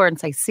out the door and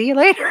say, see you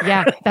later.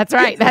 Yeah, that's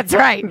right. That's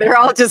right. They're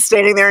all just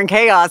standing there in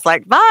chaos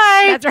like,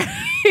 bye. That's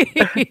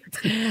right.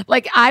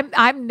 Like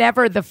I'm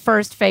never the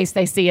first face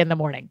they see in the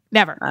morning.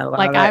 Never.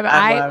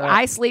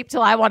 I sleep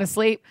till I want to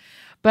sleep.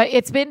 But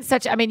it's been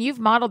you've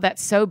modeled that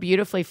so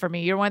beautifully for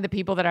me. You're one of the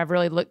people that I've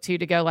really looked to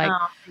go like,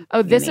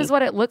 this is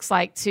what it looks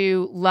like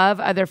to love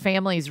other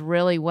families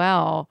really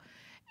well.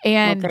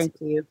 And thank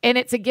you. And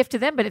it's a gift to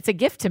them, but it's a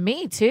gift to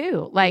me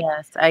too. Like,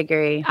 yes, I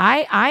agree.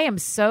 I am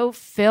so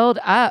filled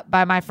up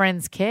by my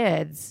friends'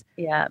 kids.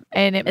 Yeah.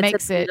 And it's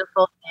makes a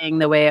beautiful thing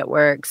the way it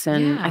works.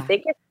 And I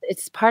think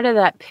it's part of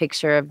that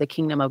picture of the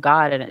kingdom of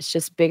God. And it's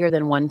just bigger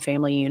than one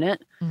family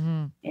unit.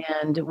 Mm-hmm.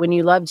 And when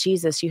you love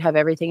Jesus, you have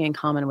everything in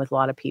common with a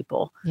lot of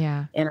people.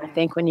 Yeah. And I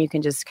think when you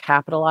can just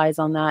capitalize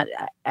on that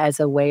as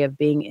a way of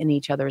being in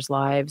each other's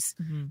lives,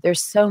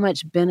 there's so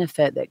much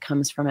benefit that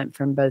comes from it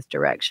from both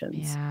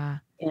directions. Yeah.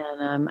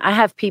 And I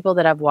have people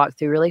that I've walked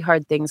through really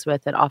hard things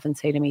with that often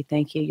say to me,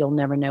 thank you. You'll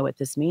never know what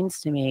this means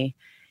to me.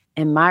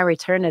 And my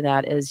return to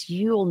that is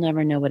you'll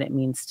never know what it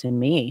means to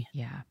me.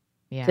 Yeah.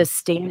 Yeah. To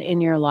stand in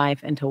your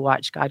life and to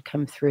watch God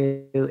come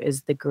through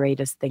is the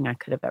greatest thing I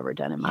could have ever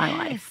done in my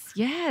life.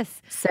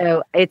 Yes.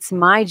 So it's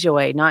my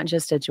joy, not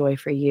just a joy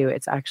for you.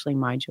 It's actually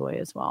my joy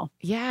as well.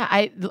 Yeah.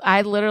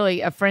 I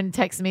literally, a friend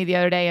texted me the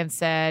other day and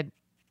said,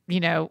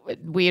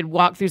 we had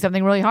walked through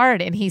something really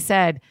hard. And he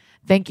said,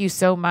 thank you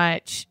so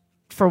much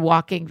for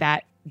walking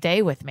that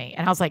day with me.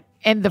 And I was like,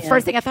 and the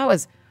first thing I thought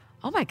was,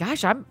 oh my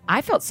gosh,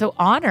 I felt so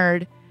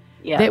honored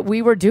that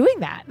we were doing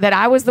that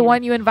I was the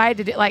one you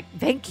invited to like,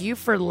 thank you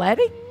for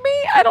letting me.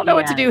 I don't know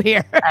what to do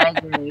here. I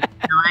agree.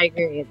 No, I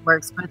agree. It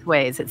works both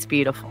ways. It's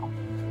beautiful.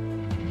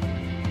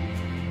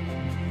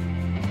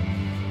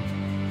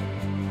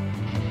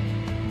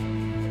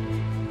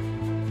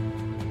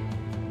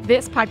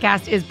 This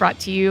podcast is brought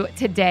to you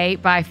today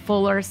by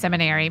Fuller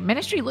Seminary.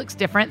 Ministry looks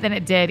different than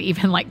it did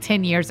even like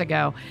 10 years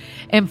ago.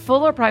 And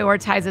Fuller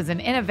prioritizes an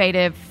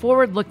innovative,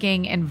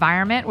 forward-looking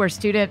environment where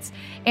students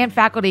and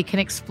faculty can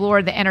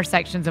explore the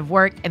intersections of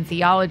work and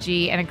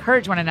theology and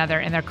encourage one another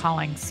in their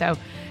callings. So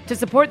to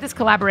support this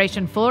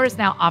collaboration, Fuller is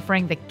now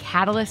offering the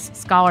Catalyst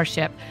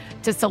Scholarship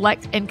to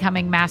select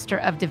incoming Master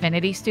of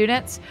Divinity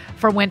students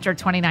for winter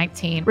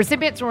 2019.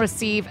 Recipients will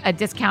receive a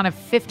discount of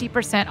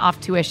 50% off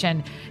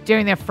tuition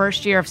during their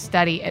first year of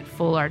study at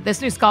Fuller.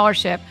 This new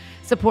scholarship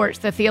supports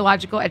the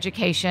theological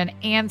education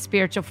and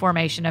spiritual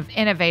formation of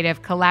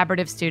innovative,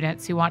 collaborative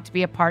students who want to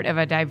be a part of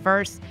a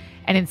diverse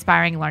and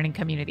inspiring learning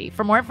community.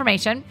 For more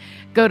information,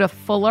 go to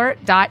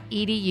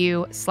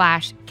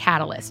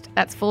fuller.edu/catalyst.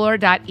 That's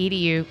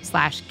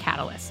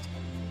fuller.edu/catalyst.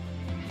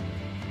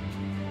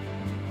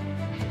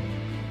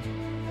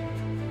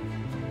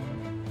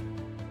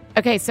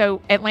 Okay,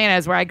 so Atlanta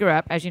is where I grew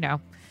up, as you know.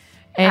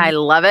 And I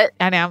love it.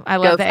 I know. I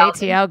love the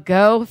Falcons. ATL.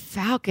 Go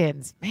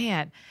Falcons,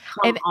 man.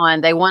 Come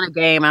on. They won a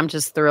game. I'm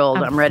just thrilled.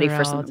 I'm ready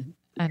for thrilled. some.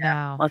 I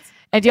know. Let's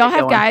and do y'all have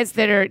going. guys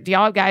that are, do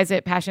y'all have guys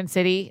at Passion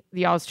City,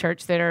 y'all's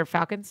church, that are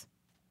Falcons?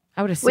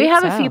 I would assume We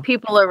have so. a few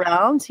people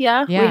around.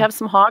 Yeah. We have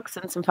some Hawks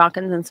and some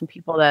Falcons and some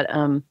people that,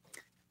 are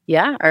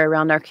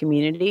around our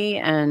community.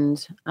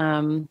 And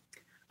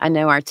I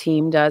know our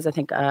team does. I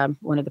think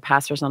one of the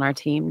pastors on our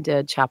team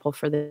did chapel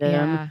for them.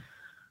 Yeah.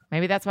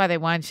 Maybe that's why they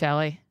won,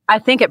 Shelley. I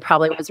think it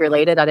probably was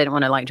related. I didn't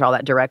want to draw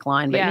that direct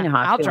line, but you know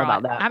how I feel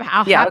about that.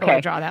 I'll happily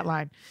draw that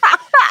line.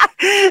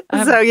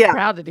 So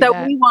proud to do so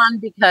that. we won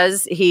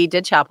because he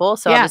did chapel.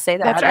 So I'll just say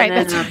that. That's right.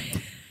 And then,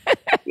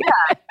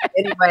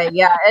 Anyway,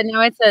 yeah, and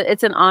no,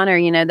 it's an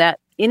honor, that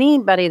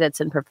anybody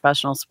that's in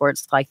professional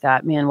sports like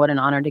that, man, what an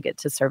honor to get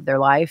to serve their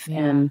life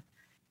Yeah.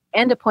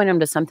 and to point them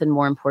to something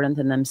more important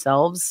than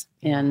themselves.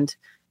 Yeah. And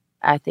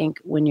I think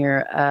when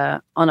you're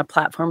on a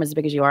platform as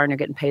big as you are and you're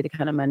getting paid the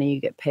kind of money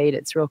you get paid,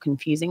 it's real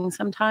confusing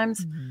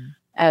sometimes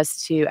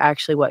as to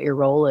actually what your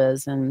role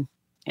is. And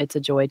it's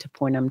a joy to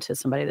point them to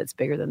somebody that's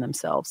bigger than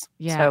themselves.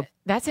 Yeah. So,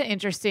 That's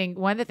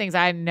one of the things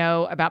I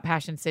know about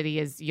Passion City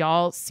is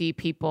y'all see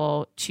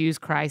people choose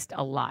Christ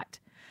a lot.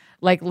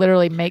 Like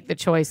literally make the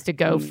choice to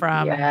go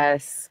from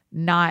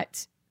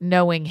not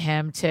knowing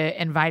him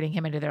to inviting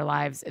him into their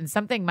lives. And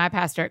something my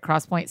pastor at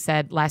Crosspoint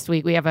said last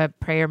week, we have a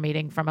prayer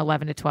meeting from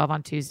 11 to 12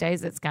 on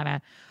Tuesdays. That's kind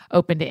of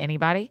open to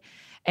anybody.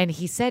 And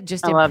he said,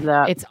 I love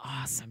that. It's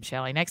awesome,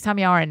 Shelly. Next time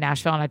y'all are in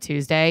Nashville on a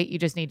Tuesday, you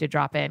just need to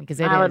drop in because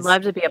I would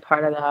love to be a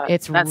part of that.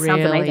 It's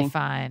really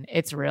fun.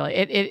 It's really,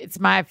 it's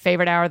my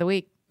favorite hour of the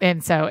week.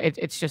 And so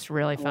it's just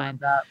really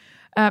fun.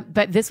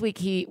 But this week,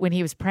 when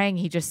he was praying,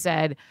 he just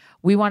said,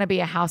 we want to be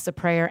a house of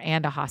prayer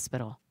and a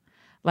hospital.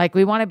 Like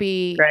we want to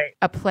be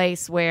a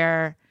place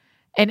where,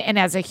 and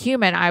as a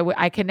human,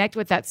 I connect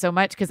with that so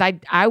much because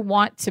I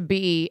want to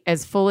be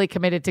as fully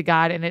committed to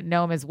God and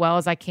know him as well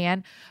as I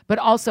can. But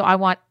also I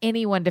want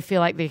anyone to feel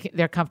like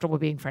they're comfortable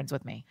being friends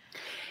with me.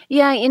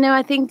 Yeah.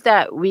 I think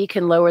that we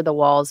can lower the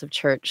walls of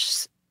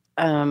church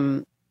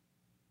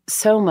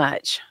so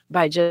much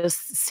by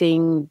just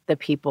seeing the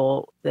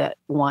people that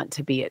want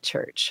to be at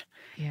church.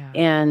 Yeah.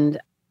 And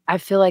I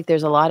feel like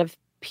there's a lot of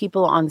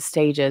people on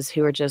stages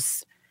who are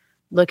just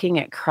looking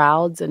at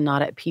crowds and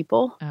not at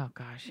people. Oh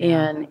gosh.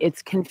 Yeah. And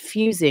it's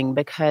confusing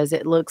because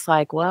it looks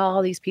like, well,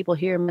 all these people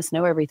here must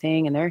know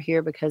everything and they're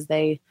here because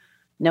they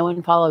know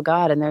and follow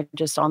God and they're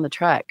just on the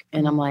trek.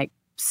 And I'm like,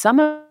 some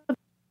of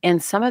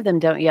them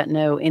don't yet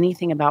know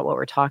anything about what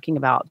we're talking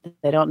about.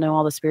 They don't know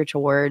all the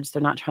spiritual words.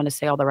 They're not trying to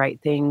say all the right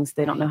things.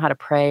 They don't know how to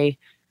pray.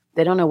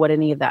 They don't know what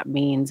any of that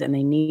means. And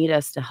they need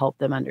us to help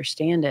them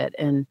understand it.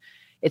 And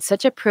it's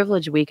such a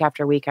privilege week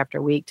after week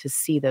after week to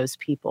see those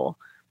people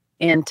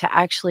and to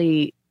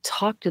actually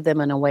talk to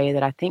them in a way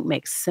that I think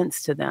makes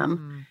sense to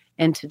them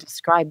and to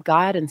describe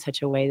God in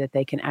such a way that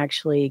they can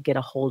actually get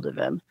a hold of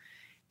him.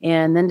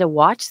 And then to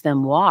watch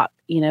them walk,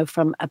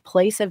 from a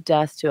place of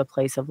death to a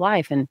place of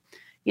life. And,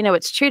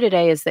 what's true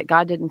today is that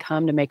God didn't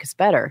come to make us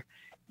better.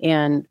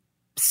 And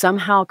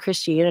somehow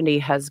Christianity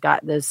has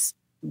got this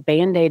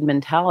Band-Aid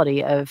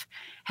mentality of,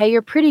 hey,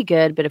 you're pretty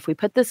good, but if we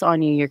put this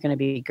on you, you're going to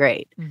be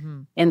great.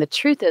 And the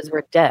truth is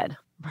we're dead.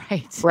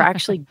 Right. We're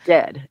actually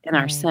dead in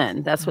our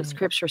sin. That's what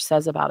scripture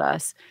says about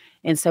us.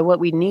 And so what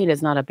we need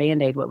is not a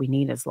Band-Aid. What we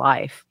need is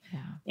life. Yeah.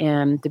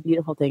 And the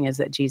beautiful thing is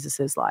that Jesus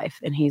is life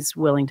and he's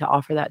willing to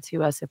offer that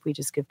to us if we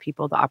just give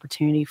people the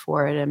opportunity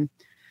for it. And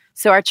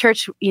so our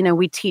church,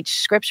 we teach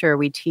scripture.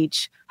 We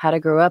teach how to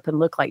grow up and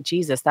look like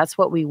Jesus. That's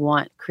what we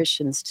want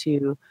Christians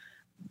to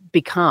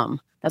become.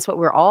 That's what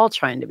we're all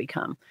trying to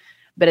become.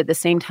 But at the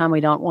same time,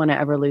 we don't want to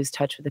ever lose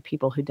touch with the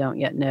people who don't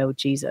yet know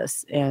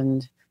Jesus.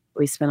 And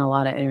we spend a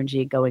lot of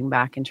energy going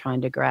back and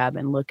trying to grab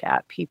and look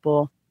at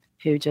people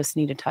who just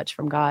need a touch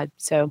from God.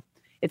 So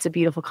it's a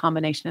beautiful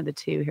combination of the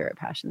two here at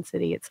Passion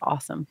City. It's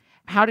awesome.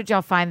 How did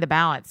y'all find the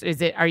balance?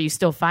 Are you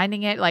still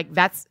finding it? Like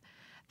that's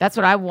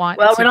what I want.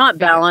 Well, we're not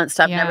balanced.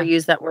 I've never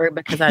used that word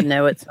because I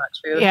know it's not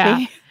true.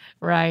 Yeah.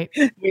 Right.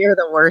 We are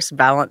the worst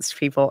balanced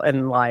people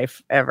in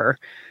life ever.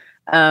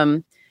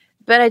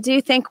 But I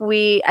do think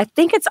I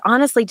think it's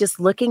honestly just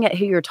looking at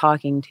who you're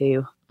talking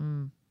to.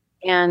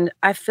 And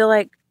I feel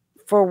like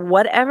for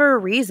whatever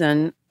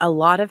reason, a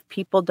lot of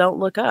people don't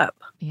look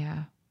up.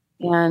 Yeah.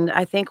 And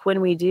I think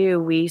when we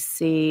do, we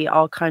see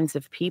all kinds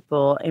of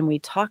people and we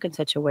talk in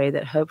such a way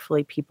that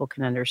hopefully people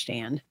can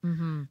understand.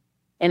 And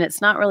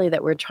it's not really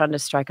that we're trying to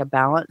strike a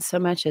balance so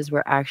much as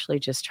we're actually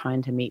just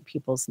trying to meet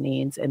people's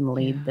needs and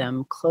lead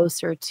them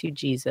closer to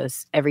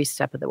Jesus every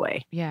step of the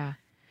way. Yeah.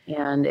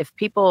 And if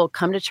people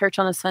come to church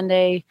on a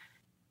Sunday,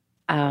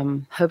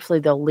 hopefully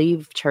they'll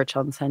leave church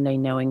on Sunday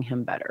knowing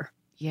him better.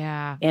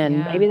 Yeah. And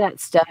maybe that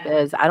step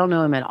is, I don't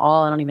know him at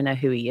all. I don't even know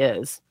who he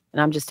is.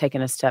 And I'm just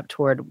taking a step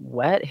toward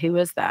who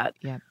is that?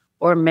 Yeah.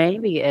 Or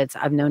maybe it's,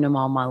 I've known him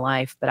all my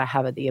life, but I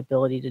have the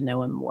ability to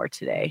know him more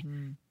today.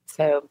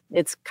 So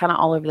it's kind of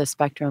all over the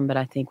spectrum, but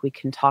I think we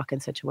can talk in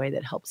such a way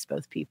that helps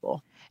both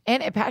people.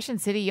 And at Passion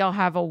City, y'all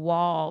have a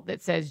wall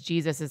that says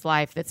Jesus is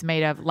life that's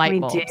made of light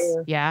bulbs.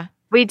 Do. Yeah.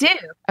 We do.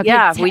 Okay,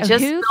 yeah.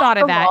 Who thought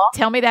of that?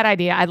 Tell me that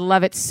idea. I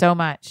love it so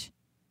much.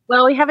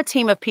 Well, we have a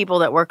team of people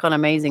that work on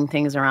amazing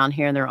things around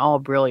here and they're all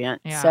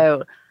brilliant. Yeah.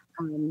 So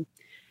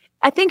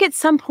I think at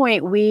some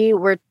point we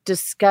were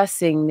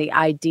discussing the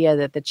idea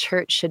that the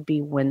church should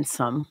be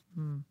winsome,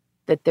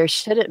 that there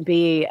shouldn't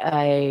be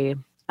a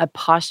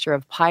posture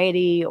of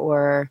piety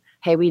or,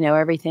 hey, we know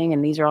everything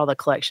and these are all the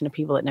collection of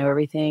people that know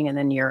everything and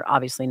then you're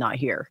obviously not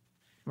here.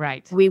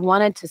 Right. We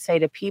wanted to say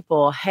to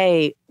people,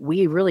 hey,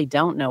 we really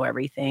don't know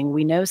everything.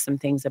 We know some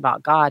things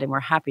about God and we're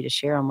happy to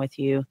share them with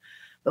you,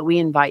 but we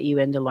invite you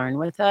in to learn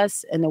with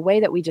us. And the way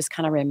that we just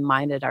kind of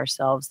reminded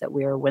ourselves that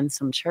we're a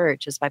winsome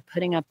church is by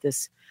putting up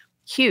this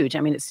huge. I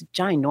mean, it's a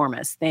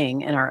ginormous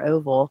thing in our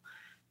oval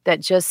that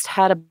just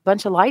had a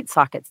bunch of light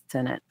sockets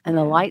in it. And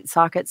the light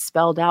sockets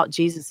spelled out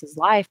Jesus's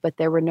life, but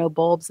there were no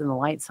bulbs in the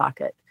light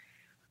socket.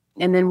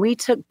 And then we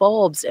took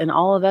bulbs, and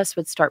all of us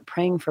would start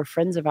praying for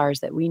friends of ours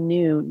that we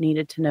knew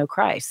needed to know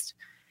Christ.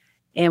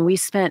 And we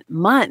spent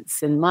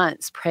months and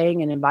months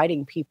praying and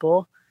inviting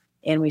people.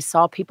 And we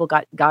saw people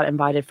got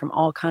invited from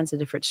all kinds of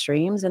different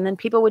streams. And then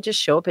people would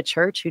just show up at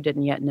church who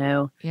didn't yet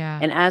know. Yeah.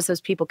 And as those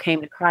people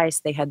came to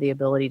Christ, they had the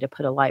ability to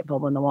put a light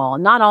bulb on the wall.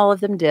 And not all of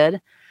them did,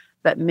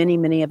 but many,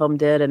 many of them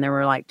did. And there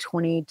were like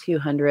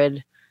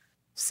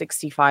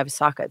 2,265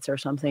 sockets or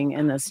something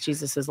in this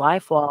Jesus's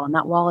life wall. And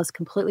that wall is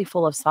completely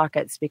full of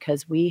sockets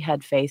because we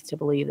had faith to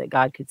believe that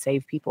God could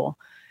save people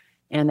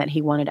and that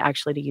he wanted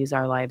actually to use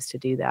our lives to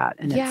do that.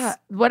 And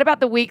what about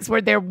the weeks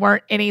where there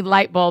weren't any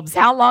light bulbs?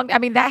 How long? I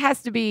mean,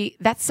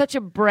 that's such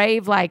a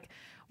brave, like,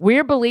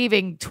 we're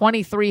believing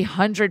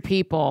 2,300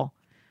 people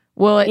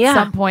will at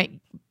some point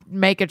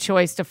make a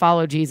choice to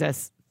follow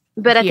Jesus.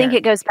 But I think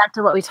it goes back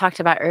to what we talked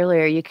about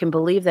earlier. You can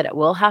believe that it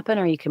will happen,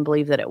 or you can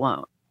believe that it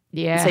won't.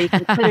 Yeah. So you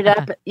can put it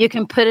up. You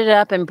can put it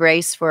up and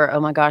brace for,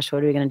 oh my gosh,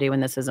 what are we going to do when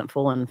this isn't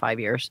full in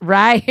 5 years?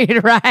 Right.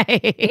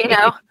 You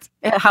know,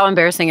 how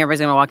embarrassing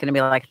everybody's going to walk in and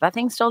be like, that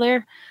thing's still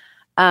there.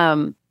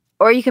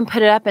 Or you can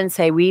put it up and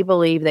say, we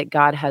believe that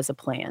God has a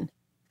plan,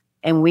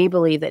 and we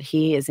believe that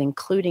he is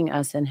including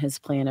us in his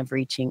plan of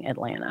reaching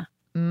Atlanta.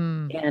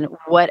 And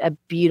what a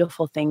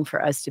beautiful thing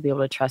for us to be able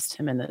to trust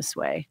him in this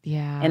way.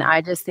 Yeah. And I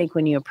just think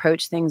when you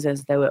approach things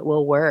as though it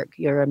will work,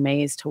 you're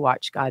amazed to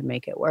watch God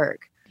make it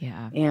work.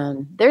 Yeah.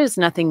 And there's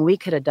nothing we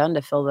could have done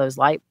to fill those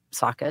light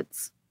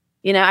sockets.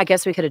 You know, I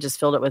guess we could have just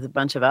filled it with a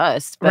bunch of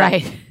us. But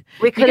right.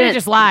 We could have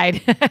just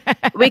lied.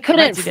 We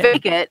couldn't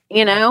fake it,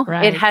 you know?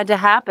 Right. It had to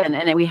happen.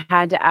 And we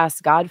had to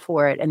ask God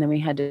for it. And then we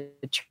had to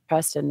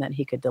trust him that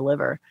he could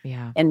deliver.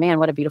 Yeah. And man,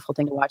 what a beautiful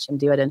thing to watch him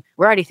do it. And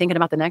we're already thinking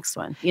about the next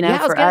one. You know,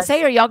 I was gonna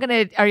say, are y'all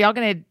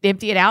gonna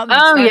empty it out? And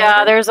oh yeah,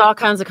 over? There's all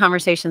kinds of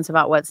conversations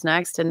about what's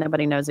next, and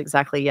nobody knows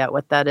exactly yet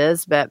what that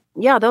is. But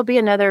yeah, there'll be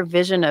another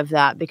vision of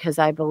that, because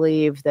I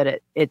believe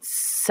that it's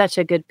such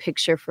a good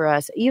picture for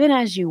us, even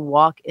as you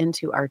walk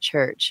into our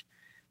church,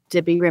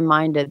 to be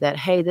reminded that,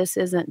 hey, this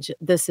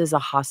is a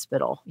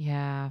hospital.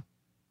 Yeah.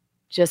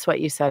 Just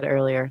what you said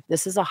earlier.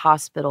 This is a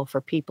hospital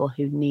for people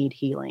who need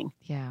healing.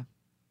 Yeah.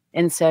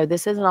 And so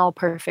this isn't all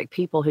perfect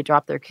people who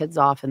drop their kids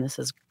off and this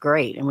is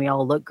great and we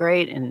all look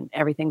great and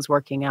everything's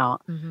working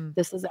out. Mm-hmm.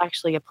 This is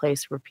actually a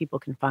place where people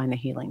can find the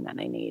healing that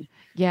they need.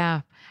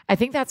 Yeah. I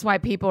think that's why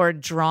people are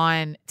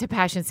drawn to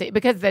Passion City,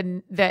 because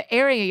the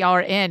area y'all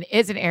are in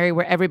is an area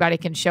where everybody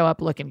can show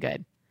up looking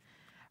good.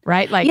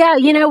 Right? Like, yeah,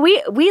 you know,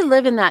 we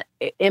live in that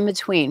in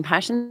between.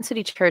 Passion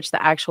City Church,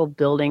 the actual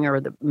building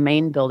or the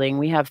main building,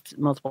 we have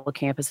multiple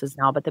campuses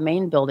now, but the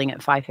main building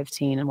at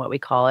 515 and what we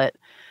call it,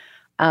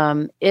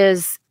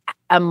 is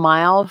a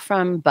mile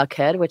from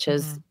Buckhead, which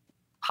is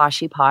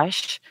poshy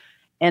posh,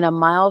 and a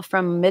mile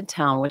from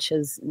Midtown, which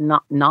is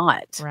not.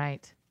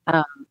 Right.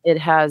 It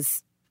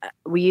has,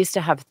 we used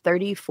to have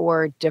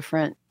 34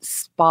 different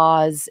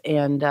spas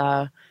and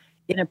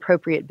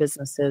inappropriate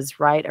businesses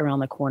right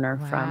around the corner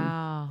from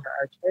our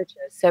churches.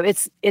 So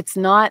it's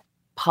not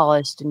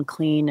polished and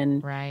clean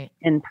and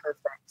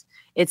perfect.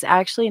 It's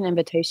actually an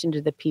invitation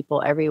to the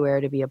people everywhere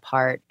to be a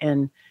part.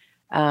 And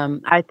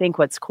I think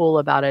what's cool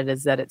about it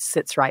is that it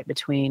sits right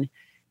between.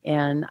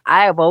 And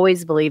I have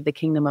always believed the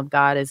kingdom of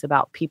God is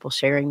about people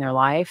sharing their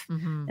life.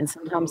 Mm-hmm. And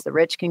sometimes the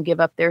rich can give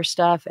up their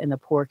stuff and the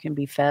poor can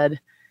be fed.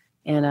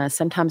 And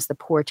sometimes the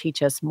poor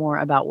teach us more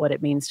about what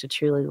it means to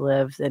truly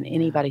live than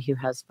anybody who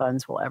has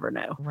funds will ever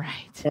know.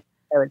 Right. And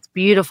so it's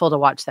beautiful to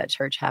watch that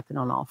church happen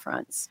on all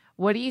fronts.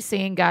 What are you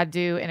seeing God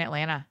do in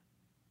Atlanta?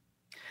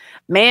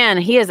 Man,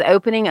 he is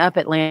opening up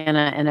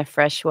Atlanta in a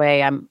fresh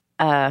way. I'm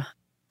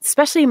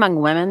especially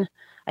among women.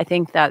 I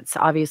think that's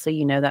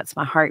obviously, that's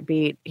my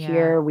heartbeat. Yeah.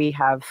 Here we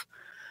have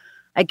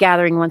a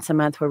gathering once a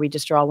month where we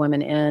just draw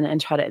women in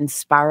and try to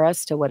inspire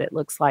us to what it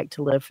looks like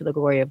to live for the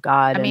glory of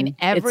God. I mean,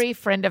 every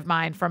friend of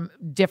mine from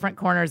different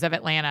corners of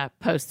Atlanta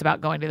posts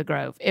about going to the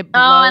Grove. It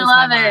blows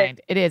my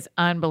mind. It is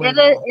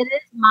unbelievable. It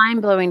is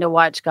mind-blowing to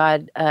watch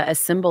God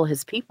assemble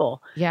his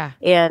people. Yeah.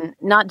 And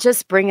not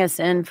just bring us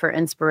in for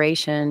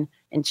inspiration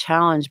and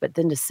challenge, but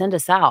then to send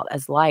us out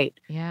as light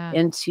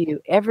into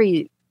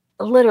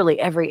literally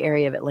every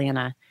area of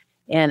Atlanta.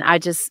 And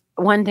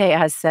one day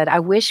I said, I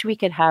wish we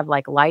could have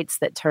like lights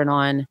that turn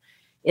on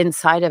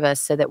inside of us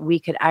so that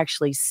we could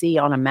actually see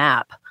on a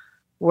map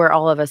where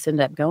all of us end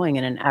up going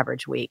in an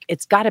average week.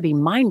 It's got to be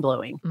mind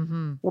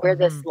blowing where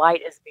this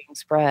light is being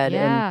spread.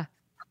 Yeah. And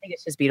I think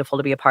it's just beautiful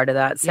to be a part of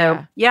that.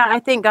 So I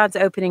think God's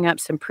opening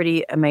up some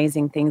pretty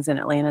amazing things in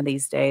Atlanta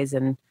these days.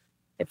 And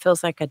it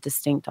feels like a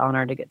distinct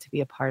honor to get to be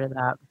a part of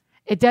that.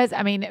 It does.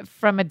 I mean,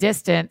 from a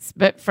distance,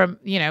 but from,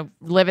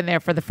 living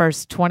there for the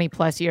first 20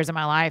 plus years of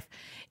my life,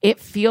 it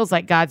feels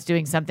like God's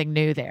doing something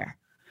new there.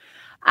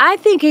 I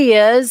think he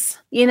is.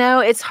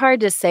 It's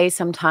hard to say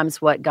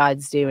sometimes what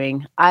God's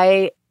doing.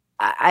 I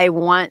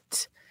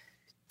want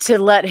to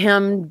let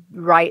him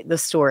write the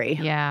story.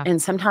 Yeah.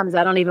 And sometimes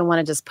I don't even want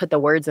to just put the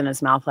words in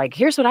his mouth. Like,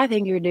 here's what I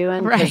think you're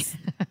doing. Right.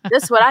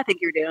 This is what I think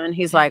you're doing.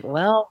 He's like,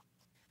 well,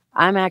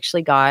 I'm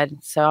actually God.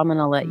 So I'm going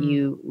to let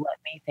me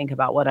think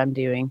about what I'm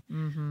doing.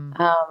 Mm-hmm.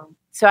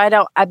 So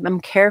I'm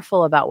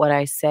careful about what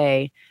I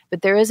say,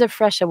 but there is a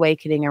fresh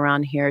awakening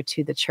around here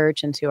to the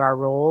church and to our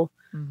role.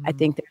 Mm-hmm. I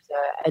think there's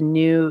a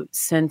new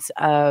sense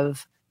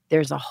of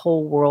there's a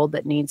whole world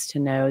that needs to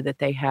know that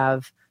they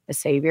have a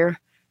savior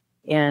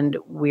and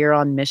we're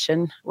on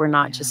mission. We're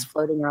not just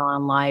floating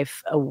around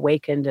life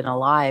awakened and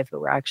alive, but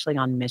we're actually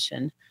on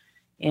mission.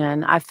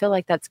 And I feel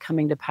like that's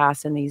coming to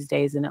pass in these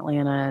days in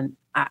Atlanta. And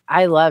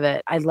I love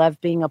it. I love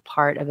being a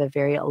part of a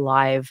very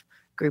alive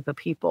group of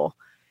people.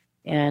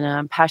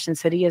 And Passion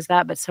City is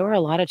that, but so are a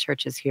lot of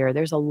churches here.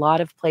 There's a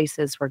lot of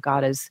places where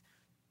God is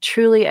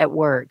truly at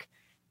work.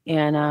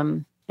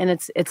 And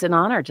it's an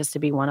honor just to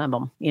be one of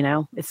them. You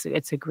know, it's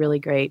a really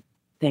great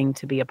thing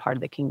to be a part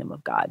of the kingdom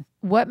of God.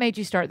 What made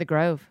you start the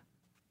Grove?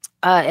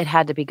 It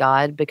had to be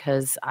God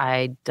because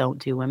I don't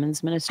do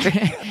women's ministry.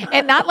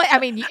 And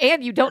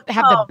and you don't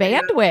have the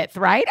bandwidth,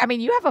 right? I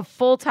mean, you have a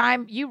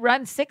full-time, you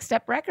run Six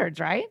Step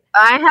Records, right?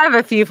 I have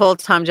a few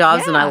full-time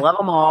jobs and I love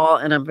them all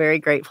and I'm very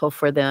grateful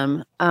for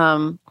them.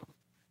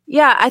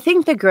 I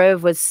think the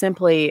Grove was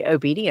simply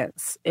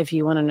obedience, if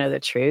you want to know the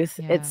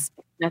truth. Yeah. It's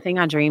nothing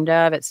I dreamed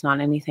of. It's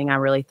not anything I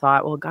really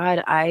thought, well,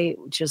 God, I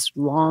just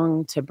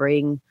long to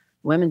bring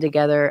women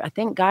together. I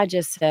think God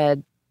just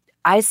said,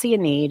 I see a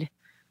need.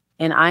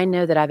 And I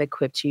know that I've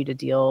equipped you to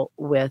deal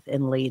with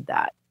and lead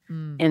that.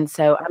 And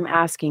so I'm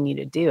asking you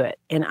to do it.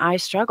 And I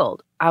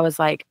struggled. I was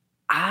like,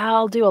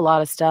 I'll do a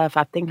lot of stuff.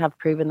 I think I've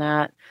proven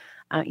that.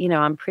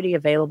 I'm pretty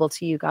available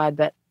to you, God,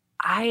 but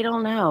I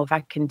don't know if I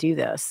can do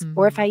this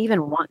or if I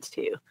even want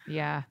to.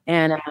 Yeah.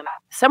 And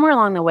somewhere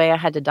along the way, I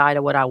had to die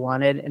to what I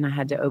wanted and I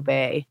had to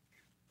obey.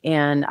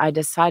 And I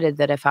decided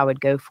that if I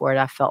would go for it,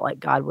 I felt like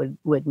God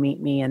would meet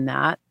me in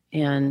that.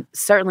 And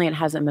certainly it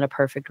hasn't been a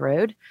perfect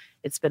road.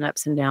 It's been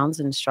ups and downs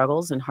and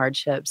struggles and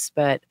hardships,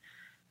 but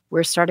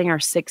we're starting our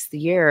 6th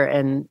year.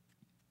 And,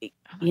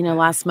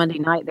 last Monday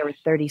night, there were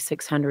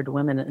 3,600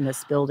 women in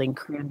this building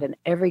crammed in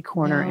every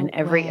corner and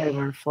every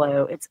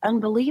overflow. It's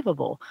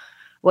unbelievable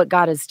what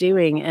God is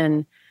doing.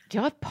 And do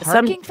you have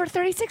parking for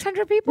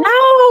 3,600 people?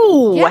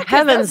 No,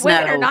 heavens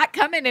women no. are not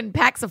coming in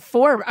packs of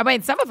 4. I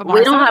mean, some of them are.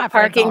 We don't have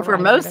parking for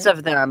most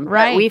of them.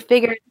 Right. We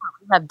figured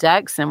we have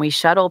decks and we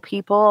shuttle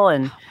people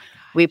and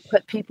we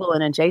put people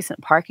in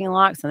adjacent parking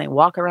lots and they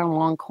walk around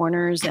long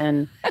corners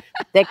and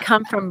they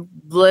come from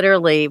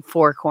literally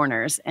 4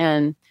 corners.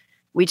 And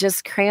we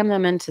just cram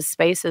them into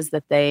spaces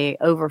that they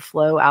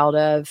overflow out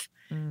of.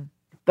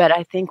 But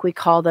I think we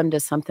call them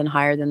to something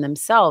higher than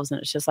themselves. And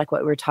it's just like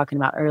what we were talking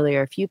about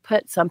earlier. If you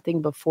put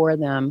something before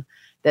them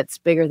that's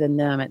bigger than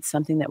them, it's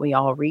something that we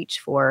all reach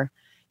for.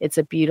 It's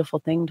a beautiful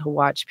thing to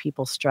watch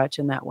people stretch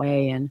in that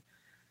way. And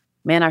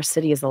man, our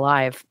city is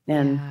alive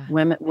and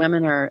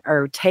women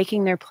are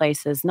taking their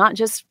places, not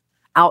just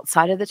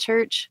outside of the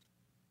church.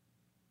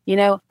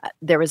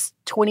 There was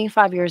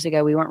 25 years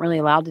ago, we weren't really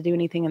allowed to do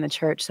anything in the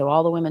church. So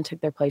all the women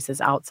took their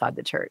places outside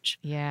the church.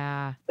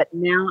 Yeah. But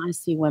now I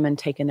see women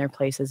taking their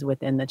places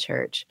within the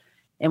church.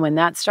 And when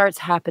that starts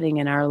happening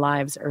and our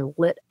lives are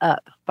lit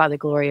up by the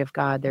glory of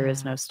God, there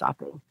is no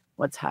stopping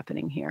what's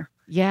happening here.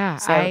 Yeah.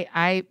 So,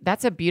 I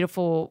that's a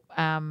beautiful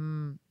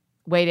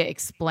way to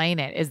explain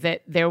it, is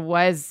that there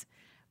was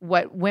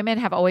what women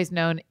have always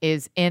known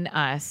is in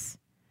us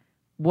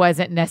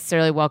wasn't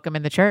necessarily welcome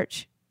in the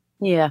church.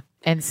 Yeah.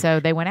 And so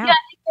they went out. Yeah,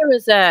 I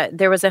think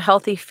there was a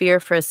healthy fear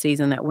for a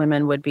season that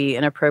women would be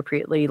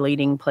inappropriately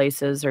leading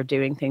places or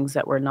doing things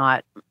that were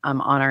not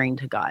honoring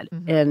to God.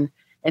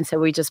 And so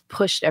we just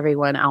pushed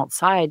everyone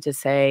outside to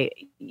say,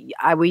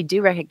 we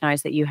do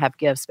recognize that you have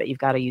gifts, but you've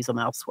got to use them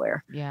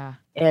elsewhere. Yeah.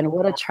 And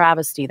what a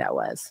travesty that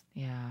was.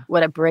 Yeah.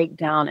 What a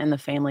breakdown in the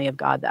family of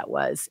God that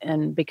was.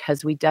 And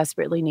because we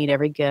desperately need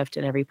every gift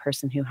and every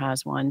person who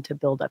has one to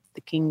build up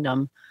the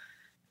kingdom.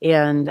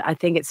 And I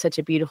think it's such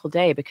a beautiful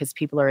day because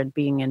people are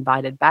being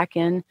invited back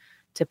in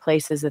to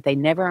places that they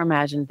never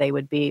imagined they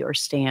would be or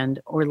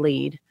stand or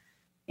lead.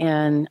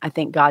 And I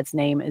think God's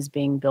name is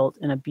being built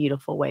in a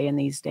beautiful way in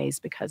these days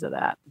because of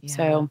that. Yeah.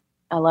 So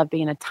I love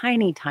being a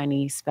tiny,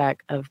 tiny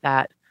speck of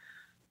that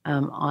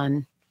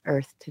on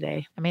earth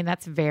today. I mean,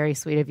 that's very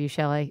sweet of you,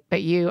 Shelley,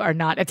 but you are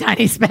not a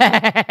tiny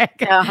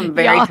speck. No, I'm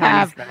very Y'all tiny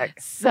have speck.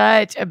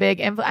 Such a big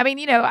influence. I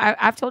mean,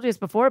 I've told you this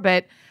before,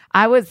 but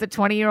I was the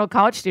 20-year-old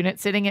college student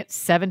sitting at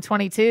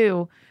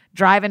 722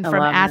 driving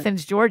from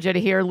Athens, Georgia to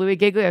hear Louis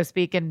Giglio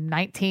speak in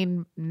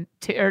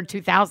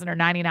 2000 or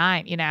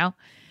 99,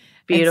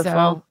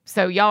 Beautiful.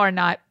 So y'all are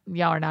not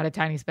a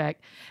tiny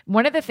speck.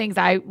 One of the things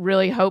I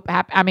really hope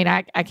I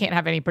can't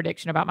have any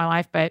prediction about my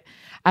life, but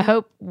I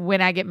hope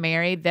when I get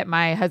married that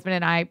my husband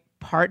and I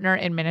partner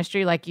in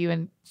ministry like you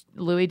and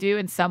Louis do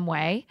in some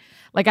way.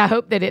 Like I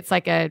hope that it's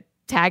like a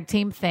tag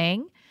team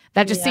thing.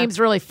 That just seems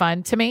really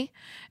fun to me.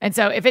 And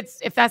so if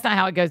that's not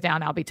how it goes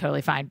down, I'll be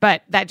totally fine.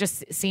 But that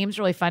just seems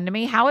really fun to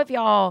me. How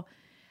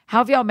How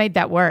have y'all made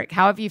that work?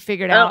 How have you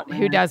figured Oh, out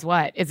who does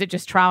what? Is it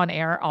just trial and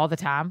error all the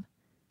time?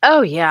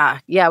 Oh, yeah.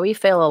 Yeah, we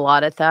fail a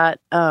lot at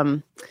that.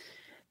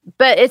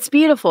 But it's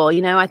beautiful.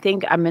 I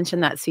think I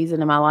mentioned that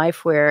season of my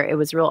life where it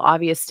was real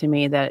obvious to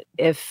me that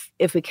if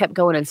we kept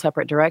going in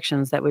separate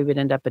directions, that we would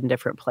end up in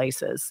different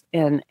places.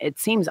 And it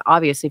seems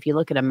obvious if you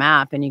look at a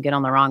map and you get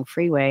on the wrong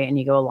freeway and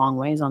you go a long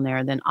ways on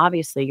there, then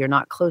obviously you're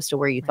not close to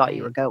where you thought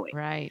you were going.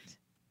 Right.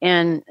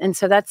 And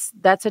so that's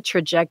a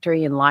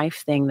trajectory in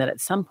life thing that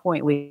at some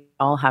point we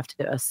all have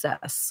to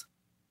assess.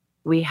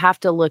 We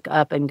have to look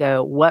up and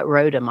go, what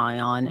road am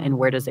I on and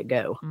where does it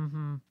go?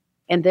 Mm-hmm.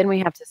 And then we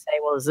have to say,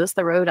 well, is this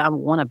the road I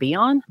want to be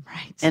on?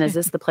 Right. And is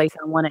this the place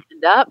I want to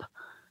end up?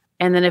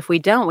 And then if we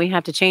don't, we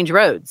have to change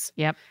roads.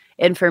 Yep.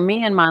 And for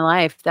me in my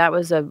life, that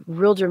was a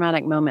real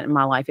dramatic moment in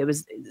my life. It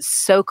was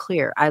so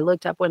clear. I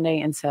looked up one day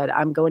and said,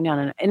 I'm going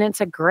down, and it's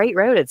a great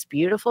road. It's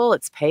beautiful.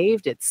 It's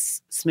paved.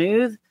 It's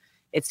smooth.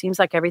 It seems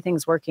like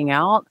everything's working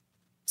out.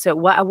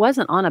 So I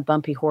wasn't on a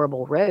bumpy,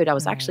 horrible road. I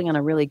was actually on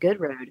a really good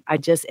road. I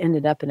just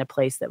ended up in a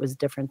place that was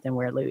different than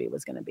where Louis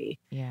was going to be.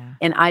 Yeah.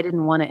 And I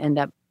didn't want to end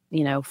up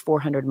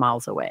 400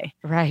 miles away.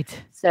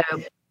 Right. So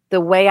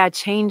the way I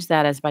changed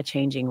that is by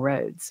changing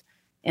roads.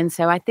 And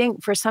so I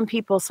think for some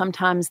people,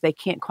 sometimes they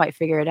can't quite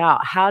figure it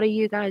out. How do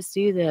you guys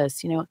do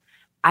this?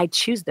 I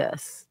choose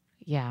this.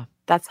 Yeah.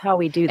 That's how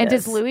we do this. And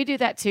does Louis do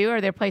that too?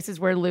 Are there places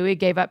where Louis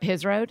gave up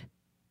his road?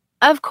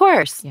 Of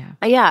course. Yeah.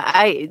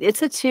 Yeah.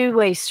 It's a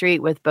two-way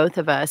street with both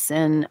of us.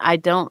 And I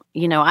don't,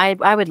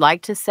 I would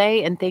like to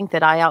say and think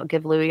that I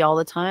outgive Louis all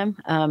the time.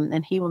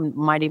 And he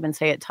might even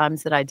say at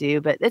times that I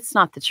do, but it's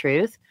not the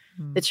truth.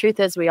 The truth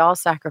is we all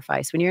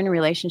sacrifice. When you're in a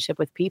relationship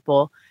with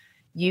people,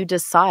 you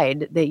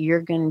decide that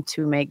you're going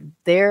to make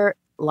their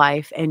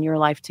life and your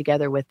life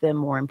together with them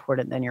more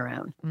important than your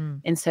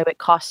own. And so it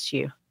costs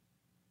you.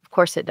 Of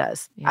course it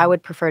does. Yeah. I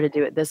would prefer to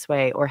do it this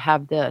way or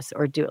have this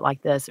or do it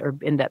like this or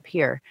end up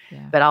here.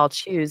 Yeah. But I'll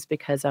choose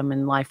because I'm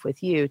in life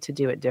with you to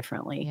do it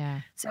differently.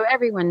 Yeah. So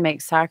everyone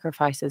makes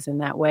sacrifices in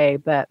that way.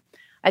 But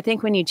I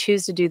think when you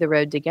choose to do the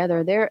road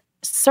together, there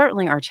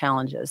certainly are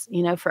challenges.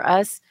 For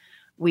us,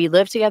 we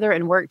live together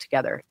and work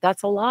together.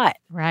 That's a lot.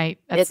 Right.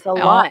 It's a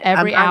lot.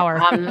 Every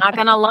hour. I'm not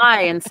going to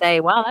lie and say,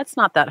 well, that's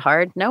not that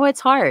hard. No, it's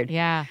hard.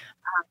 Yeah.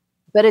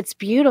 But it's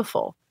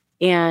beautiful.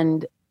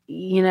 And,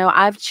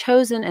 I've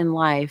chosen in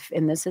life,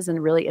 and this is a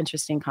really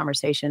interesting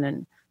conversation,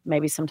 and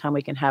maybe sometime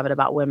we can have it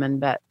about women,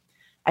 but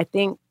I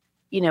think,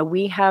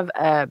 we have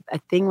a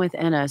thing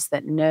within us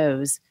that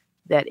knows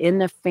that in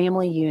the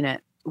family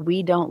unit,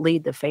 we don't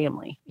lead the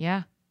family.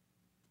 Yeah.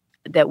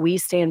 That we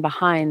stand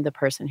behind the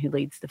person who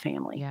leads the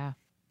family. Yeah.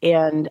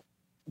 And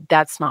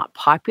that's not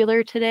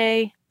popular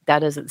today. That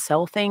doesn't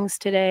sell things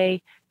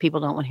today. People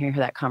don't want to hear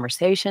that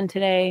conversation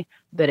today,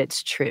 but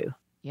it's true.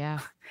 Yeah.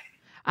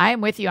 I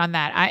am with you on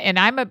that.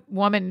 I'm a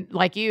woman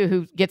like you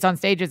who gets on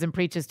stages and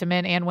preaches to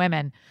men and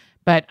women,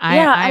 but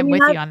I'm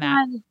with you on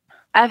that.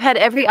 I've had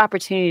every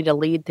opportunity to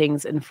lead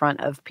things in front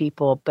of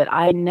people, but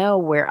I know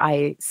where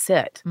I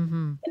sit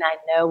and I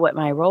know what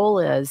my role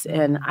is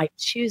and I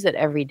choose it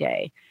every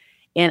day.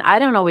 And I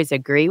don't always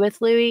agree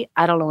with Louis.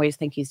 I don't always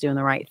think he's doing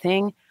the right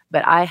thing,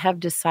 but I have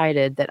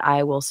decided that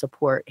I will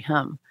support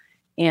him.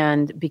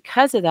 And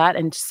because of that,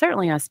 and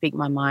certainly I speak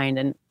my mind,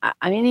 and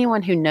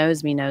anyone who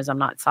knows me knows I'm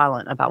not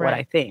silent about what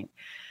I think.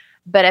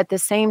 But at the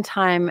same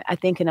time, I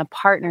think in a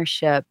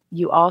partnership,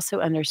 you also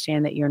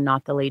understand that you're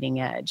not the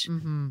leading edge.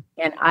 And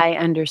I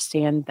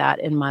understand that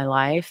in my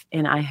life,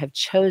 and I have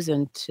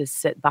chosen to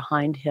sit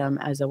behind him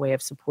as a way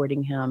of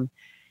supporting him.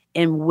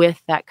 And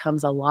with that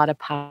comes a lot of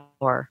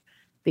power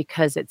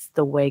because it's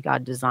the way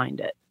God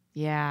designed it.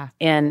 Yeah.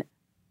 And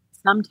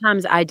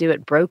sometimes I do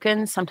it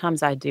broken.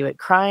 Sometimes I do it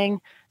crying.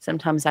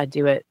 Sometimes I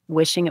do it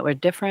wishing it were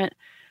different.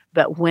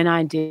 But when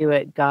I do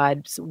it,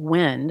 God's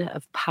wind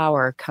of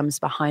power comes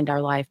behind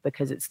our life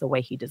because it's the way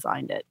he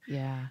designed it.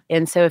 Yeah.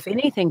 And so if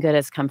anything good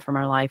has come from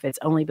our life, it's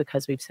only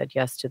because we've said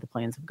yes to the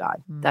plans of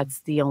God. That's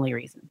the only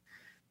reason.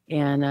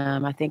 And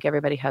I think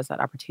everybody has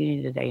that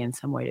opportunity today in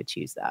some way to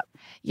choose that.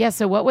 Yeah.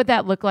 So what would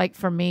that look like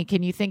for me?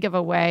 Can you think of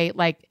a way,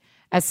 like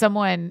as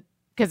someone,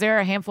 because there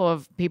are a handful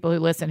of people who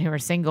listen who are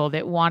single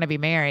that want to be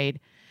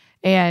married.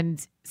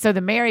 And so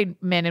the married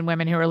men and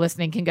women who are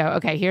listening can go,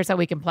 okay, here's how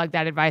we can plug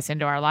that advice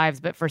into our lives.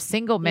 But for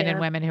single men and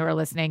women who are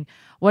listening,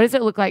 what does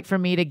it look like for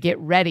me to get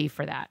ready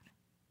for that?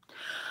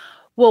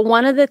 Well,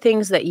 one of the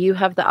things that you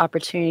have the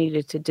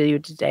opportunity to do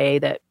today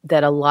that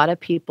a lot of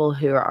people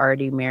who are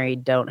already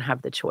married don't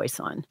have the choice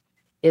on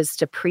is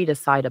to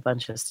pre-decide a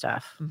bunch of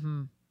stuff.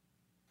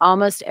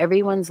 Almost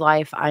everyone's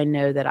life I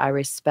know that I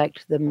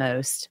respect the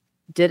most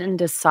didn't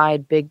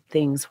decide big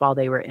things while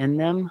they were in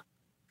them.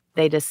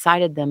 They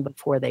decided them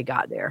before they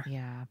got there.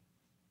 Yeah.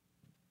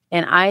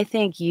 And I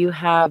think you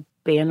have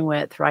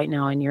bandwidth right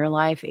now in your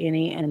life,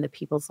 Annie, and in the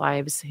people's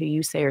lives who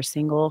you say are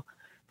single,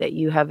 that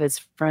you have as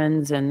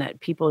friends and that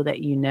people that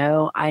you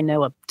know. I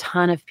know a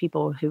ton of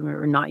people who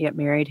are not yet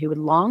married who would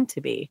long to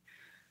be.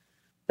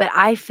 But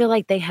I feel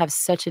like they have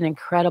such an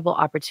incredible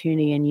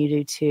opportunity, and you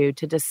do too,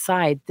 to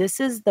decide this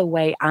is the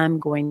way I'm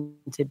going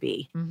to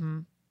be.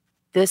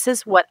 This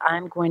is what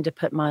I'm going to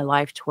put my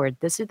life toward.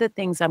 This are the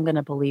things I'm going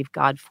to believe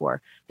God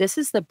for. This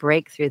is the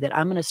breakthrough that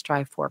I'm going to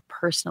strive for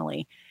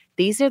personally.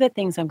 These are the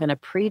things I'm going to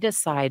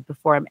pre-decide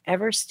before I'm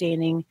ever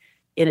standing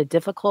in a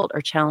difficult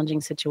or challenging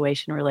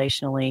situation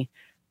relationally.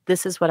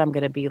 This is what I'm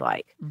going to be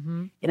like.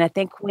 Mm-hmm. And I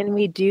think when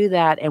we do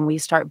that and we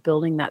start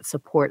building that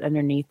support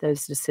underneath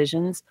those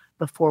decisions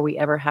before we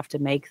ever have to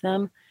make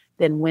them,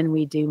 then when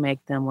we do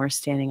make them, we're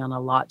standing on a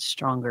lot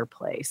stronger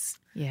place.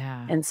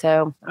 Yeah. And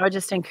so I would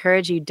just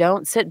encourage you,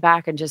 don't sit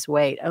back and just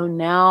wait. Oh,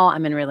 now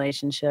I'm in a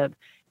relationship.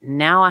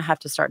 Now I have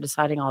to start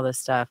deciding all this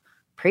stuff.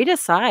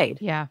 Pre-decide.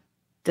 Yeah.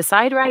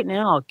 Decide right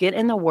now. Get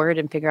in the word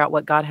and figure out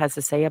what God has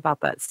to say about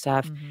that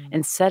stuff Mm-hmm.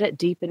 and set it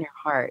deep in your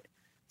heart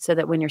so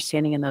that when you're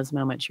standing in those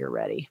moments, you're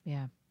ready.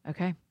 Yeah.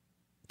 Okay.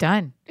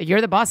 Done.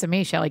 You're the boss of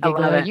me, Shelly I love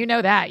Gigolo. it. You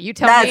know that. You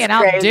tell That's me and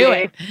I'll do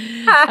crazy.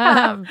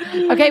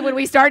 it. Okay. When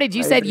we started,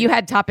 you said Crazy. you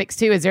had topics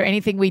too. Is there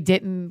anything we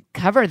didn't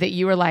cover that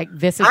you were like,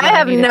 this is what I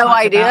have need to no talk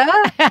idea.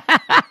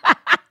 about?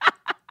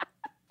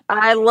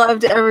 I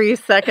loved every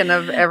second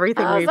of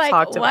everything I was we've like,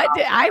 talked what about.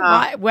 did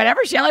I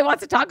whatever Shelly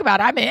wants to talk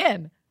about, I'm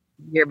in.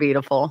 You're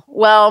beautiful.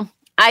 Well,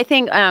 I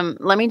think,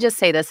 let me just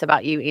say this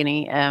about you,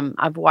 Annie.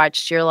 I've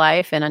watched your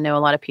life, and I know a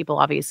lot of people,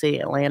 obviously,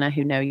 in Atlanta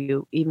who know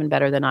you even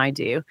better than I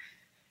do.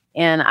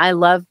 And I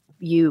love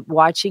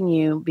watching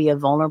you be a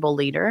vulnerable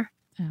leader.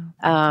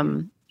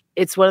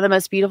 It's one of the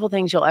most beautiful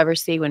things you'll ever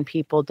see when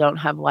people don't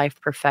have life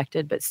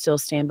perfected, but still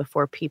stand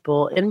before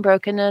people in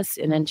brokenness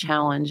and in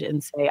challenge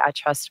and say, I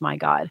trust my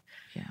God.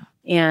 Yeah.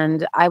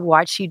 And I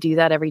watch you do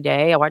that every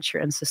day. I watch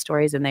your Insta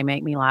stories and they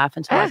make me laugh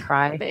until I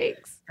cry.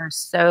 Thanks. They're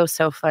so,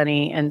 so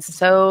funny and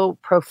so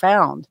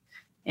profound.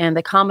 And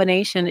the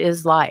combination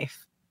is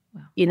life.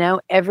 Wow. You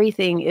know,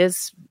 everything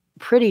is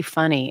pretty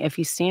funny. If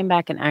you stand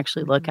back and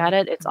actually look at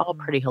it, it's all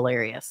pretty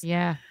hilarious.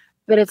 Yeah.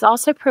 But it's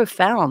also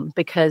profound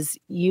because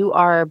you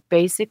are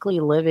basically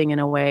living in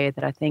a way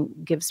that I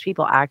think gives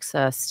people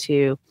access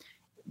to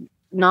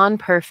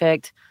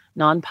non-perfect,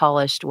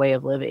 non-polished way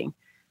of living.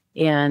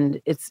 And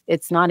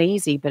it's not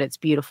easy, but it's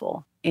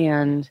beautiful.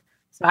 And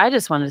so I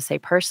just wanted to say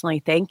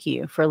personally, thank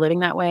you for living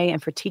that way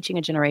and for teaching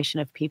a generation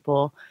of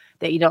people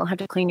that you don't have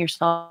to clean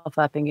yourself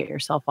up and get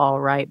yourself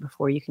all right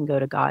before you can go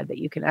to God, that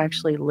you can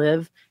actually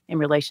live in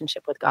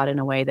relationship with God in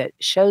a way that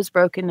shows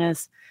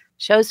brokenness,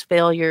 shows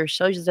failure,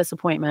 shows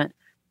disappointment,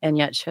 and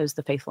yet shows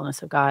the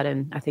faithfulness of God.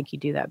 And I think you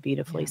do that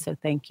beautifully. Yeah. So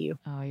thank you.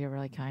 Oh, you're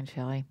really kind,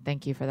 Shelly.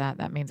 Thank you for that.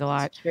 That means a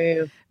lot. It's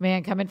true.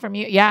 Man, coming from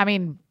you. Yeah, I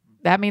mean,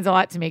 that means a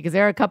lot to me because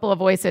there are a couple of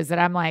voices that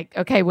I'm like,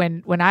 okay,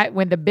 when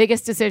the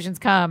biggest decisions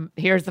come,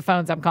 here's the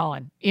phones I'm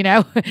calling, you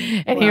know,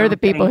 and here are the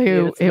people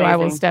who I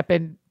will step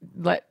in,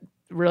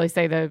 really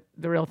say the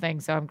real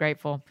thing. So I'm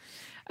grateful.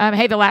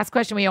 Hey, the last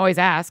question we always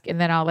ask, and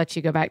then I'll let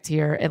you go back to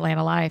your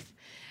Atlanta life,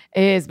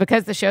 is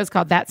because the show's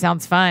called That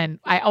Sounds Fun.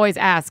 I always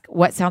ask,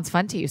 what sounds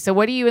fun to you? So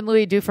what do you and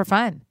Louie do for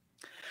fun?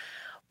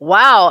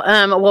 Wow.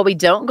 Well, we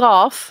don't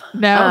golf.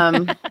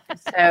 No.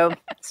 So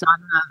it's not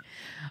enough.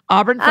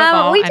 Auburn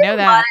football. I know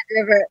that.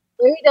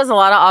 Louis does a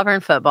lot of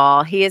Auburn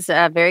football. He is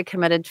a very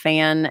committed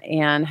fan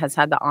and has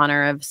had the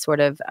honor of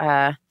sort of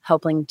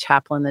helping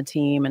chaplain the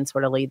team and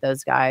sort of lead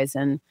those guys.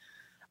 And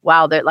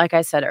wow, like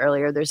I said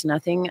earlier, there's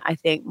nothing I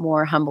think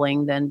more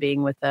humbling than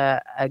being with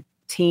a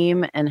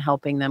team and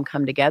helping them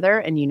come together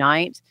and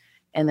unite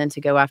and then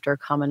to go after a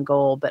common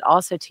goal, but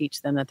also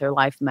teach them that their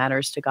life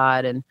matters to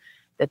God and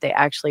that they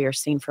actually are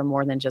seen for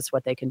more than just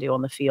what they can do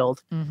on the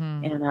field.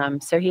 Mm-hmm.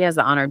 And so he has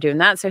the honor of doing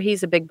that. So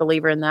he's a big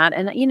believer in that.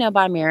 And, you know,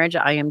 by marriage,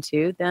 I am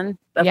too, then,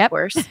 of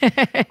course.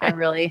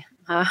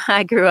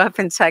 I grew up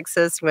in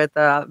Texas with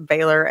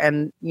Baylor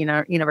and, you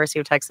know, University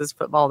of Texas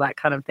football, that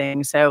kind of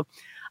thing. So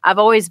I've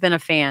always been a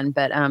fan,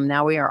 but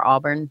now we are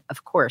Auburn,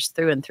 of course,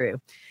 through and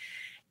through.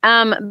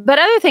 But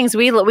other things,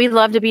 we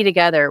love to be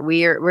together.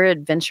 We're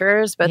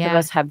adventurers. Both of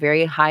us have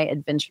very high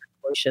adventure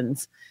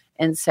quotients.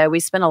 And so we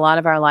spend a lot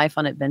of our life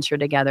on adventure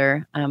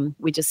together.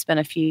 We just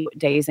spent a few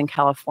days in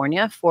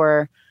California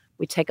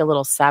we take a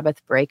little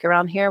Sabbath break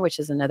around here, which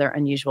is another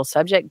unusual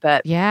subject.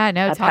 But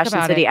talk Passion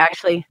about City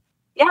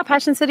it.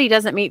 Passion City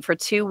doesn't meet for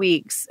 2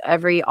 weeks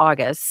every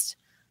August.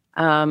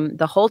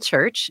 The whole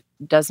church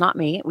does not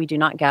meet. We do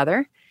not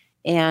gather.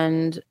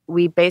 And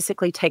we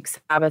basically take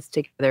Sabbath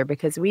together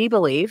because we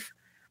believe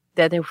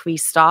that if we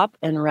stop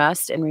and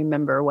rest and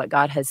remember what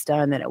God has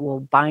done, that it will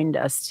bind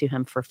us to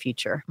him for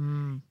future.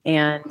 Mm.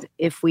 And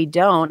if we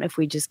don't, if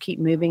we just keep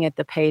moving at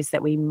the pace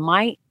that we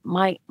might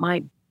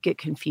get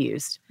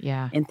confused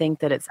and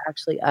think that it's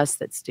actually us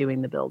that's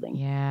doing the building.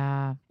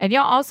 Yeah. And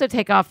y'all also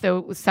take off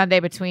the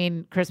Sunday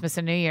between Christmas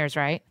and New Year's,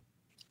 right?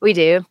 We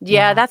do.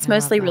 Yeah, that's I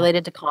mostly love that.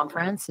 related to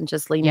conference and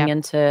just leaning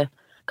into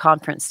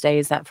conference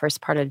days that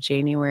first part of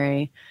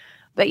January.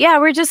 But yeah,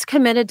 we're just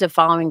committed to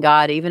following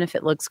God, even if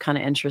it looks kind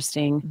of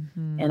interesting.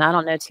 Mm-hmm. And I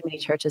don't know too many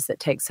churches that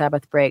take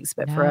Sabbath breaks,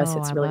 but for us,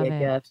 it's really a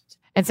gift.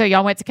 And so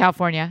y'all went to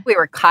California. We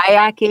were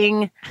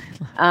kayaking.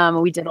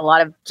 We did a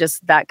lot of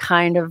just that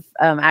kind of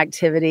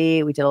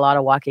activity. We did a lot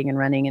of walking and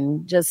running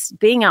and just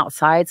being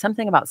outside.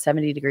 Something about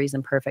 70 degrees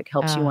and perfect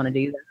helps you want to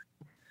do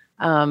that.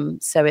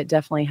 So it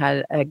definitely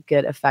had a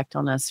good effect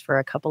on us for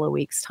a couple of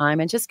weeks' time,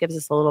 and just gives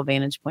us a little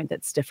vantage point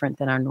that's different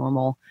than our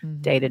normal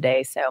day to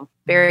day. So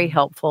very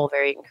helpful,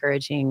 very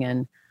encouraging,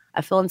 and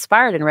I feel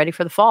inspired and ready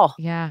for the fall.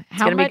 Yeah.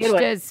 How much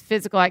does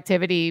physical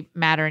activity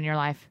matter in your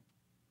life?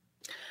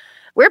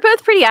 We're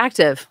both pretty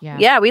active.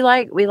 Yeah. We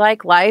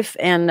like life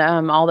and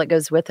all that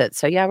goes with it.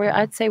 So yeah,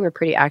 I'd say we're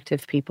pretty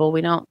active people.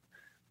 We don't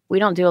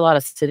do a lot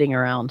of sitting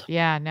around.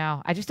 Yeah,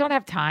 no. I just don't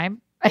have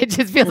time. It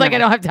just feels like I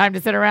don't have time to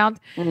sit around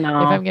if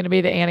I'm going to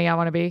be the Annie I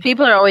want to be.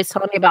 People are always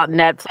telling me about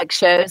Netflix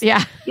shows.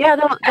 Yeah. Yeah,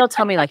 they'll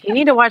tell me like, you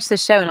need to watch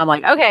this show. And I'm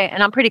like, okay.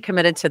 And I'm pretty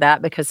committed to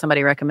that because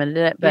somebody recommended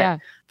it. But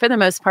for the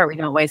most part, we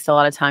don't waste a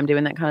lot of time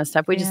doing that kind of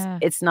stuff.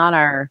 It's not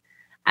our,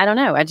 I don't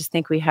know. I just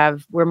think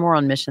we're more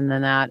on mission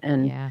than that.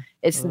 And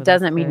it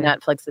doesn't mean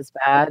Netflix is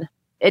bad.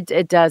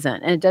 It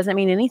doesn't. And it doesn't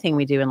mean anything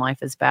we do in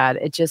life is bad.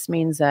 It just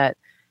means that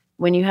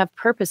when you have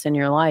purpose in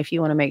your life,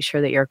 you want to make sure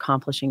that you're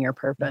accomplishing your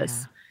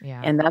purpose. Yeah.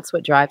 And that's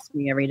what drives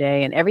me every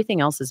day. And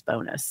everything else is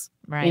bonus.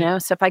 Right. You know,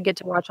 so if I get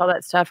to watch all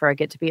that stuff or I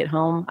get to be at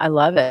home, I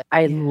love it.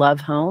 I love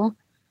home.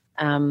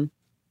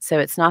 So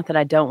it's not that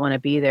I don't want to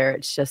be there.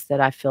 It's just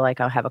that I feel like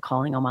I have a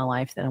calling on my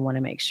life that I want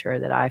to make sure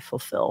that I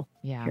fulfill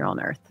here on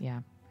earth. Yeah.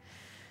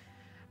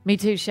 Me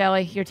too,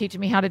 Shelly. You're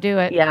teaching me how to do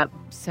it. Yeah.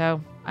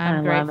 So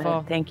I'm grateful.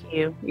 Love it. Thank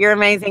you. You're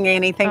amazing,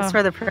 Annie. Thanks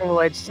for the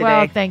privilege today.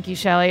 Well, thank you,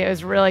 Shelly. It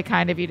was really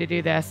kind of you to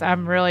do this.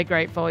 I'm really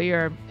grateful.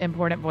 You're an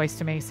important voice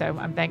to me. So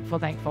I'm thankful.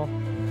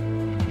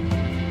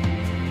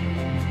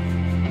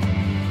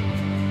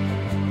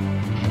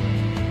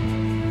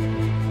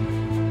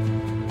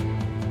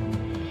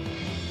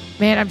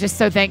 Man, I'm just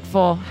so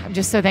thankful. I'm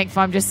just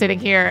sitting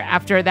here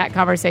after that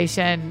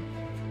conversation,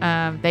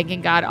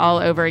 thanking God all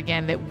over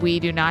again that we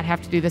do not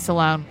have to do this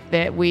alone,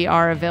 that we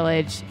are a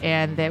village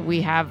and that we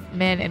have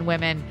men and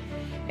women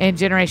and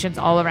generations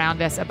all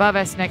around us, above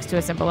us, next to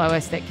us, and below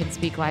us that can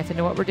speak life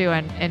into what we're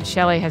doing. And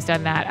Shelly has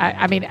done that.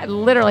 I mean,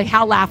 literally,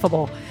 how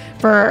laughable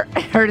for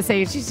her to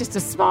say she's just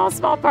a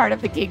small part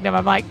of the kingdom.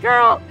 I'm like,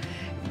 girl,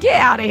 get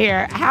out of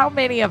here. How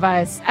many of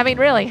us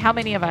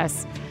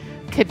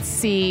could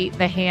see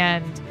the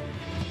hand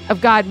of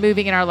God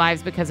moving in our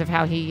lives because of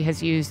how he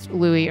has used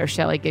Louie or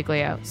Shelly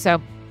Giglio?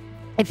 So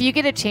if you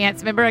get a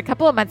chance, remember a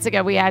couple of months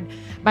ago, we had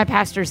my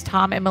pastors,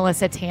 Tom and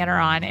Melissa Tanner,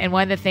 on. And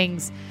one of the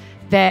things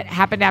that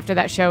happened after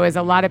that show is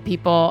a lot of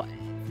people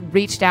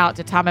reached out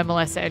to Tom and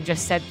Melissa and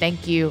just said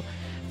thank you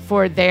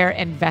for their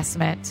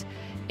investment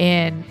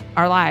in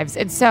our lives.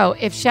 And so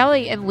if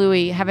Shelly and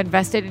Louie have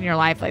invested in your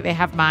life like they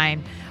have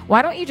mine,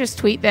 why don't you just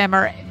tweet them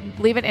or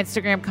leave an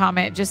Instagram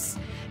comment just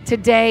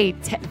today,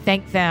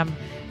 thank them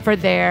for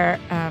their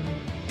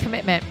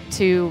commitment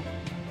to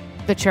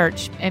the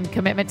church and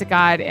commitment to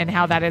God and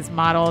how that has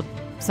modeled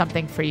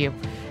something for you.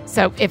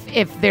 So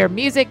if their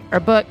music or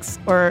books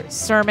or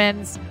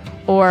sermons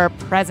or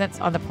presence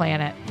on the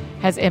planet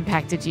has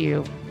impacted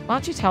you, why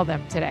don't you tell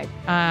them today?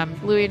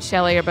 Louie and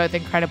Shelly are both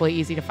incredibly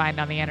easy to find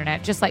on the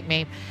internet, just like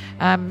me.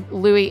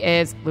 Louie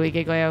is Louie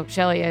Giglio.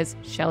 Shelly is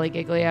Shelly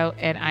Giglio.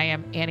 And I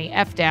am Annie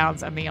F.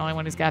 Downs. I'm the only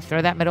one who's got to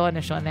throw that middle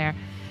initial in there.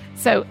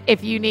 So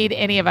if you need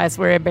any of us,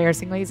 we're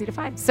embarrassingly easy to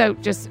find. So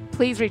just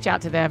please reach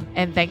out to them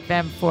and thank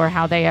them for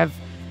how they have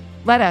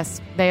led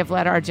us. They have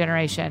led our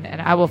generation.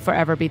 And I will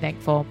forever be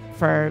thankful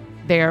for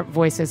their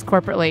voices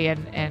corporately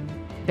and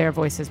their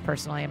voices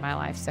personally in my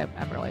life. So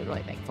I'm really,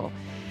 really thankful.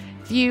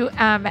 If you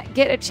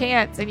get a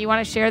chance and you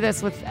want to share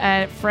this with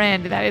a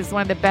friend, that is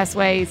one of the best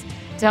ways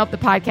to help the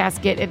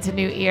podcast get into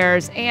new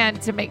ears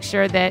and to make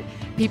sure that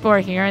people are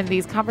hearing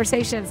these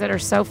conversations that are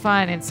so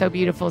fun and so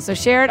beautiful. So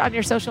share it on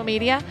your social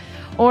media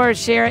or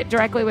share it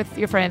directly with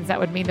your friends. That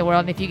would mean the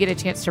world. And if you get a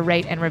chance to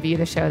rate and review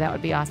the show, that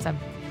would be awesome.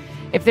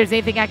 If there's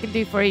anything I can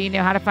do for you, you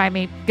know how to find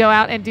me. Go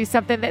out and do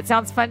something that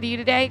sounds fun to you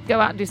today.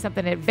 Go out and do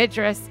something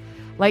adventurous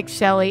like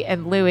Shelly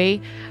and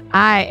Louie. What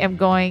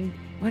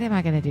am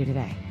I going to do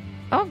today?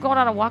 Oh, I'm going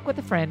on a walk with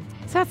a friend.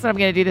 So that's what I'm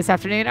going to do this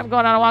afternoon. I'm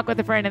going on a walk with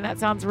a friend, and that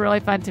sounds really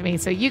fun to me.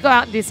 So you go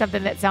out and do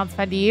something that sounds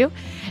fun to you,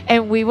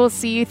 and we will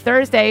see you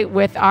Thursday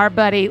with our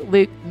buddy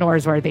Luke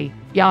Norsworthy.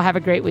 Y'all have a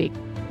great week.